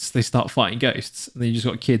ghosts, they start fighting ghosts, and then you just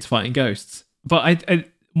got kids fighting ghosts. But I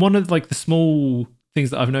one of like the small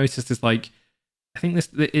things that I've noticed is like, I think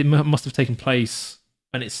it must have taken place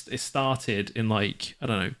when it started in like, I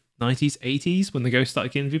don't know, 90s, 80s, when the ghosts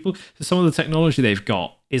started killing people. So some of the technology they've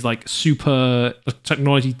got is like the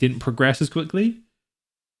technology didn't progress as quickly.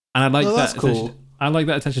 And I like that. That's cool. I like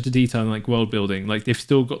that attention to detail and like world building. Like they've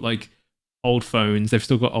still got like old phones, they've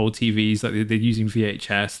still got old TVs, like they're using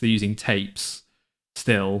VHS, they're using tapes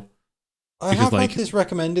still. I have had this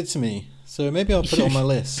recommended to me, so maybe I'll put it on my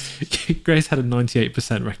list. Grace had a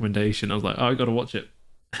 98% recommendation. I was like, I got to watch it.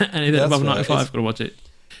 Anything above 95, I've got to watch it.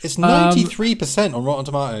 It's 93% on Rotten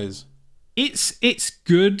Tomatoes. It's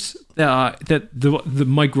good.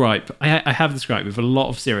 My gripe, I have this gripe with a lot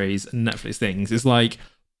of series and Netflix things, is like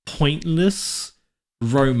pointless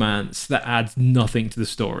romance that adds nothing to the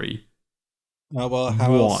story. Oh, well,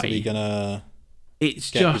 how else are we gonna? It's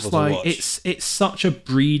just like it's such a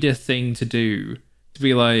breeder thing to do, to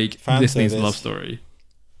be like, this needs a love story.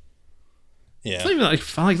 Yeah, it's not even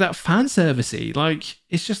like that fan servicey. Like,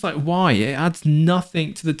 it's just like, why? It adds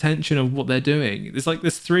nothing to the tension of what they're doing.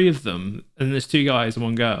 There's three of them, and there's two guys and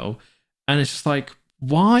one girl, and it's just like,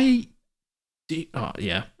 why?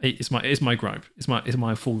 It's my gripe. It's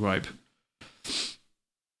my full gripe.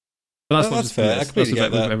 But that's fair. I completely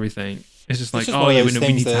get that. With everything. It's just like, we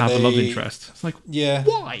need to have a love interest. It's like,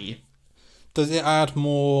 why? Does it add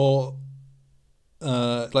more?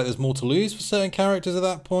 Like, there's more to lose for certain characters at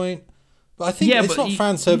that point. But I think it's not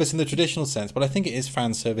fan service in the traditional sense, but I think it is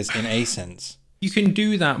fan service in a sense. You can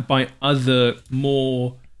do that by other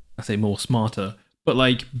more smarter, but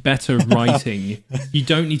like better writing. You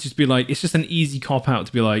don't need to just be like, it's just an easy cop out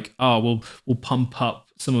to be like, we'll pump up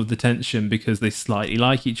some of the tension because they slightly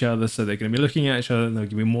like each other, so they're going to be looking at each other and they're going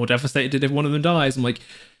to be more devastated if one of them dies. I'm like,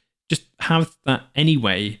 just have that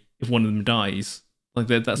anyway if one of them dies. Like,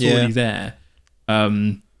 that's already there. By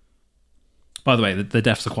the way, the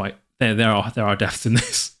deaths are quite... There are deaths in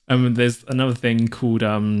this. There's another thing called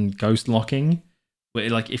ghost locking, where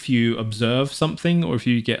like if you observe something or if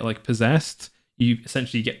you get like possessed, you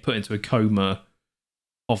essentially get put into a coma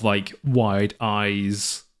of like wide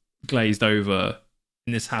eyes, glazed over,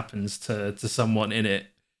 and this happens to someone in it.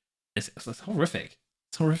 It's horrific.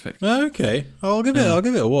 It's horrific. Okay, I'll give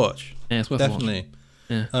it a watch. Yeah, it's worth definitely.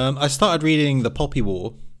 Yeah. I started reading The Poppy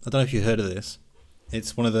War. I don't know if you heard of this.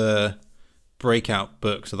 It's one of the breakout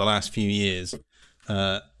books of the last few years.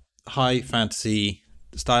 High fantasy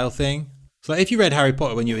style thing. So if you read Harry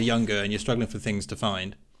Potter when you were younger and you're struggling for things to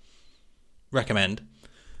find, recommend.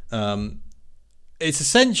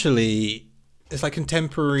 It's like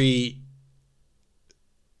contemporary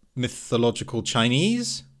mythological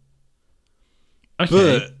Chinese.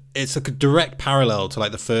 Okay. But it's a direct parallel to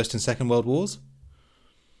like the First and Second World Wars.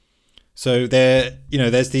 So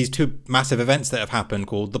there's these two massive events that have happened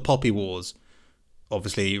called the Poppy Wars,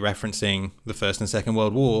 obviously referencing the First and Second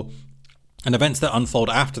World War, and events that unfold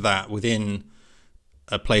after that within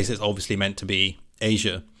a place that's obviously meant to be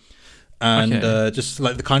Asia. And just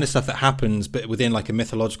like the kind of stuff that happens, but within like a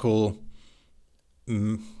mythological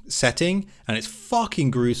setting, and it's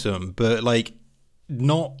fucking gruesome, but like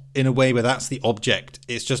not in a way where that's the object.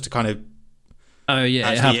 It's just to kind of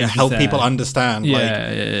actually help people understand.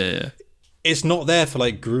 Yeah. It's not there for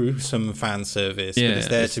like gruesome fan service, but it's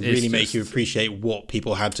there to really make you appreciate what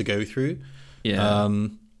people had to go through. Yeah.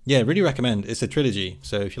 Really recommend. It's a trilogy,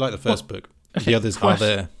 so if you like the first book, the others are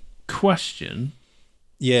there. Question.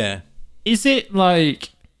 Yeah. Is it like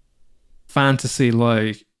fantasy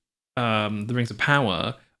like The Rings of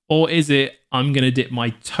Power, or is it I'm gonna dip my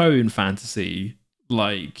toe in fantasy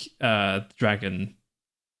like Dragon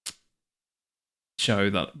show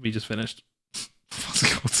that we just finished? What's it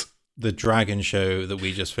called? The Dragon show that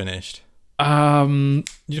we just finished. You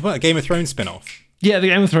just want a Game of Thrones spin-off? Yeah, the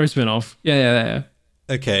Game of Thrones spin-off. Yeah.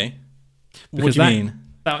 Okay. Because what do you mean?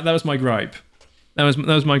 That was my gripe. That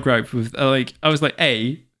was my gripe with I was like,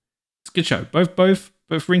 it's a good show. Both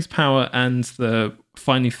Rings of Power and the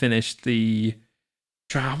finally finished the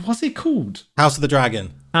what's it called? House of the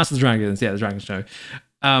Dragon. House of the Dragons. Yeah, the Dragon show.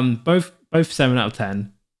 Both 7 out of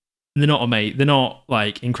 10. They're not They're not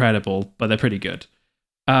like incredible, but they're pretty good.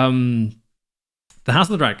 The House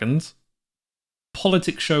of the Dragons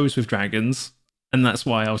politics shows with dragons, and that's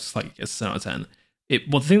why I was just like, it's 7 out of 10.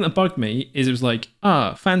 The thing that bugged me is it was like,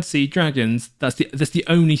 fantasy dragons. That's the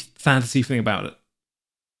only fantasy thing about it.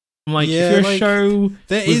 I'm like, if you're a show,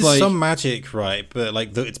 there is some magic, right? But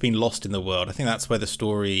like, it's been lost in the world. I think that's where the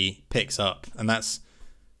story picks up, and that's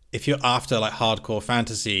if you're after like hardcore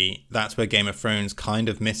fantasy, that's where Game of Thrones kind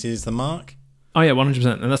of misses the mark. Oh yeah,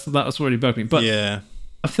 100%, and that's already bugged me. But yeah,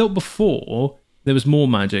 I felt before there was more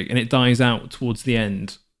magic, and it dies out towards the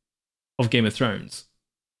end of Game of Thrones.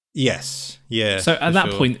 Yes, yeah. So at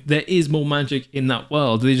that point, there is more magic in that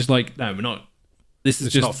world. They're just like, no, we're not. This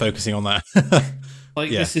is just not focusing on that.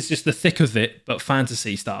 This is just the thick of it, but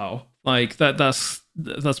fantasy style. Like that's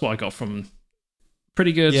what I got from.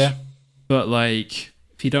 Pretty good. Yeah. But like,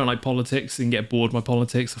 if you don't like politics and get bored by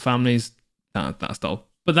politics or families, that's dull.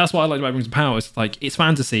 But that's what I like about Rings of Power. It's like, it's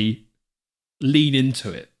fantasy. Lean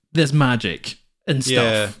into it. There's magic and stuff.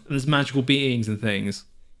 Yeah. And there's magical beings and things.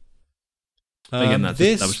 Again,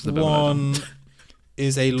 this one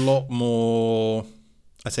is a lot more,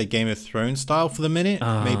 I'd say, Game of Thrones style for the minute.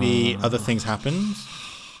 Maybe other things happened.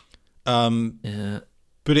 Yeah.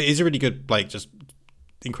 But it is a really good, like, just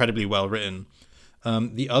incredibly well written.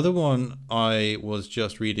 The other one I was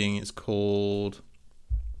just reading is called...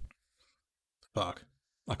 Fuck.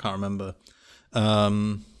 I can't remember.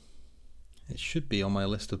 It should be on my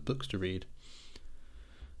list of books to read.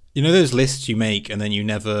 You know those lists you make and then you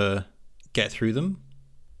never get through them?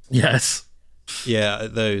 Yes. Yeah,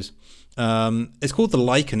 those. It's called the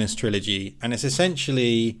Lycanus Trilogy, and it's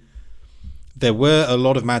essentially there were a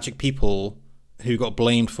lot of magic people who got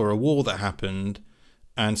blamed for a war that happened,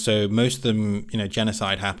 and so most of them,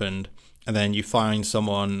 genocide happened, and then you find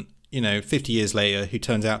someone, 50 years later who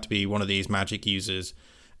turns out to be one of these magic users,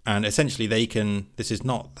 and essentially they can, this is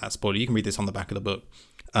not that spoiler, you can read this on the back of the book,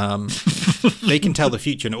 they can tell the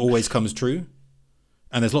future and it always comes true.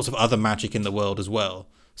 And there's lots of other magic in the world as well.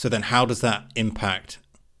 So then how does that impact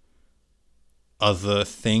other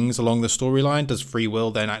things along the storyline? Does free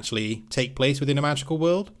will then actually take place within a magical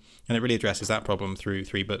world? And it really addresses that problem through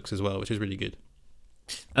 3 books as well, which is really good.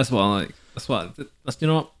 That's what I like. That's you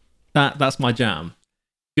know what? That's my jam.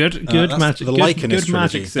 Good magic. The Lycanus good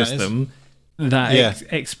magic system that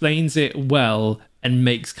explains it well and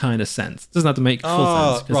makes kind of sense. Doesn't have to make full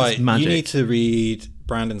sense because it's magic. You need to read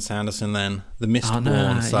Brandon Sanderson then, the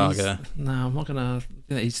Mistborn saga. I'm not gonna.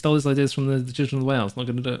 He stole his ideas from the Children of Wales. Not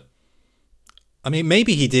gonna do it. I mean,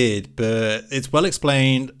 maybe he did, but it's well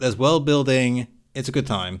explained. There's world building. It's a good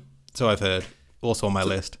time. So I've heard. Also on my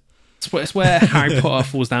list. It's where Harry Potter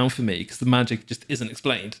falls down for me because the magic just isn't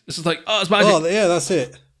explained. It's just like, it's magic. Oh yeah, that's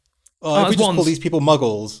it. If we just call these people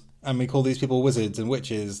Muggles and we call these people wizards and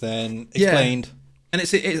witches, then explained. Yeah. And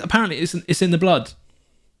it's apparently it's in the blood.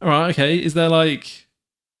 All right, okay. Is there like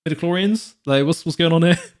midichlorians? Like what's going on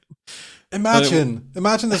here? Imagine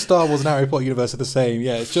the Star Wars and Harry Potter universe are the same.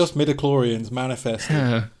 Yeah, it's just midichlorians manifesting.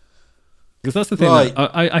 Yeah. Because that's the thing. Right.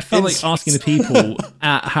 I felt like asking the people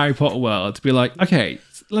at Harry Potter World to be like, okay,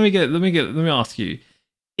 let me ask you: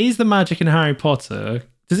 is the magic in Harry Potter,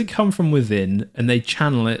 does it come from within, and they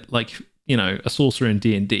channel it like a sorcerer in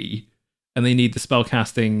D&D, and they need the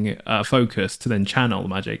spellcasting focus to then channel the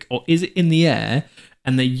magic, or is it in the air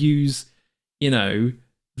and they use the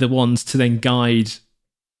wands to then guide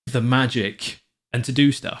the magic and to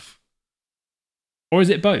do stuff, or is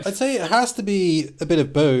it both? I'd say it has to be a bit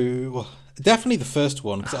of both. Well, definitely the first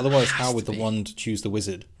one, because otherwise, how would the wand choose the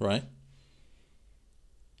wizard, right?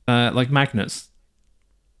 Like magnets.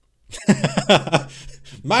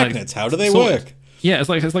 Magnets, how do they work? Yeah, it's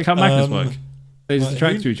like how magnets work. They just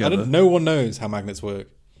attract to each other. No one knows how magnets work.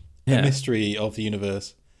 Yeah. The mystery of the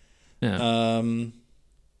universe. Yeah.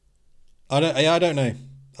 I don't know.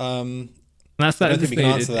 That's that. I don't think we can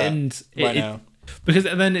answer that right now. Because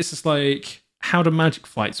then it's just like, how do magic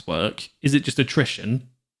fights work? Is it just attrition,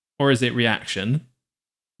 or is it reaction?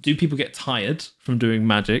 Do people get tired from doing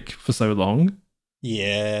magic for so long?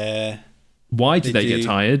 Yeah. Why do they get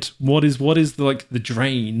tired? What is the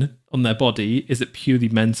drain on their body? Is it purely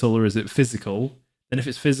mental or is it physical? And if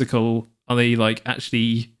it's physical, are they like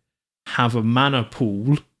actually have a mana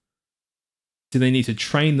pool? Do they need to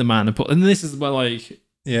train the mana pool? And this is where they can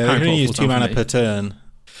only use 2 mana per turn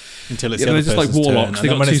until it's the other just person's like warlocks. turn.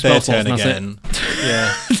 They got 2 spell slots again.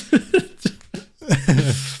 Yeah.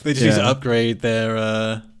 They just use to upgrade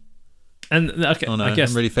their. And okay, oh no, I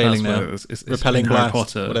guess I'm really failing now. It's repelling blast, Harry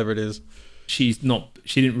Potter, whatever it is. She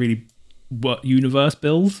didn't really universe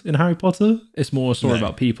build in Harry Potter. It's more a story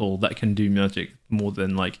about people that can do magic more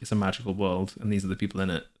than like it's a magical world and these are the people in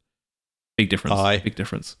it. Big difference. Big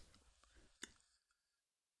difference.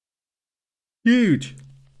 Huge.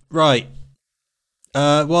 Right.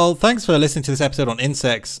 Well, thanks for listening to this episode on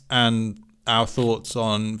insects and our thoughts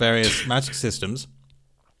on various magic systems.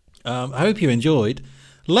 I hope you enjoyed.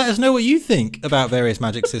 Let us know what you think about various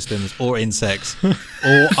magic systems or insects, or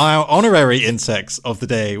our honorary insects of the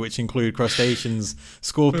day, which include crustaceans,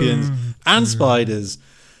 scorpions, and spiders.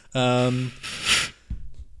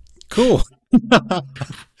 Cool.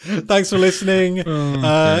 Thanks for listening.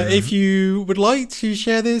 If you would like to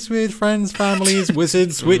share this with friends, families,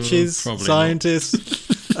 wizards, witches, scientists,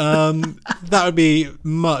 that would be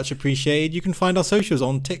much appreciated. You can find our socials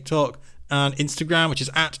on TikTok and Instagram, which is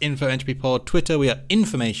at InfoEntropyPod. Twitter, we are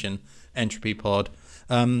Information Entropy Pod.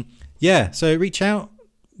 So reach out.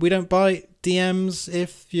 We don't bite DMs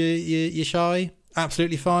if you're shy.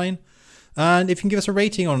 Absolutely fine. And if you can give us a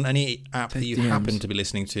rating on any app that you happen to be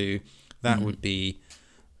listening to, that would be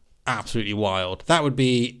absolutely wild. That would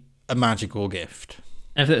be a magical gift.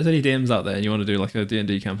 If there's any DMs out there and you want to do like a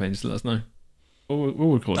D&D campaign, just let us know.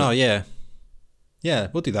 We'll record it. Oh, yeah. Yeah,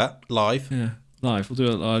 we'll do that live. Yeah, live. We'll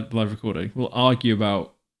do a live recording. We'll argue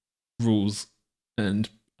about rules and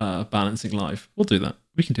balancing live. We'll do that.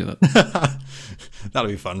 We can do that.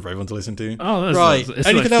 That'll be fun for everyone to listen to. Oh, that's right. It's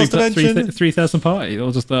Anything like else to mention? 3,000 party.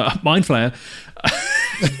 Or just Mind Flayer.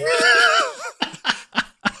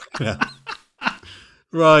 Yeah.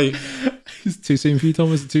 Right. It's too soon for you,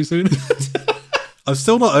 Tom. Is it too soon? I'm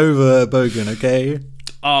still not over Bogan, okay?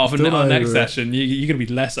 Oh, for our next session, you're going to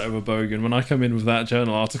be less over Bogan when I come in with that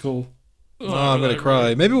journal article. Oh, I'm going to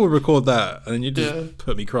cry. Maybe we'll record that and you just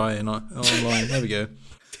put me crying online. There we go.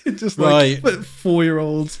 Just like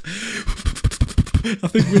 4-year-olds. I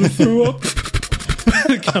think we're going to throw up.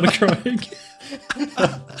 Kind of crying.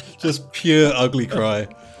 Just pure ugly cry.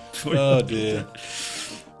 Oh, dear.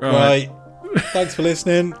 Right. Thanks for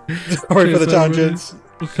listening. Sorry for the tangents.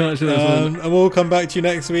 And we'll come back to you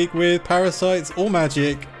next week with parasites or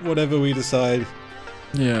magic, whatever we decide.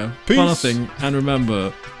 Yeah. Peace. Final thing, and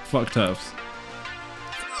remember, fuck turfs.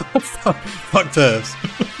 Fuck turfs.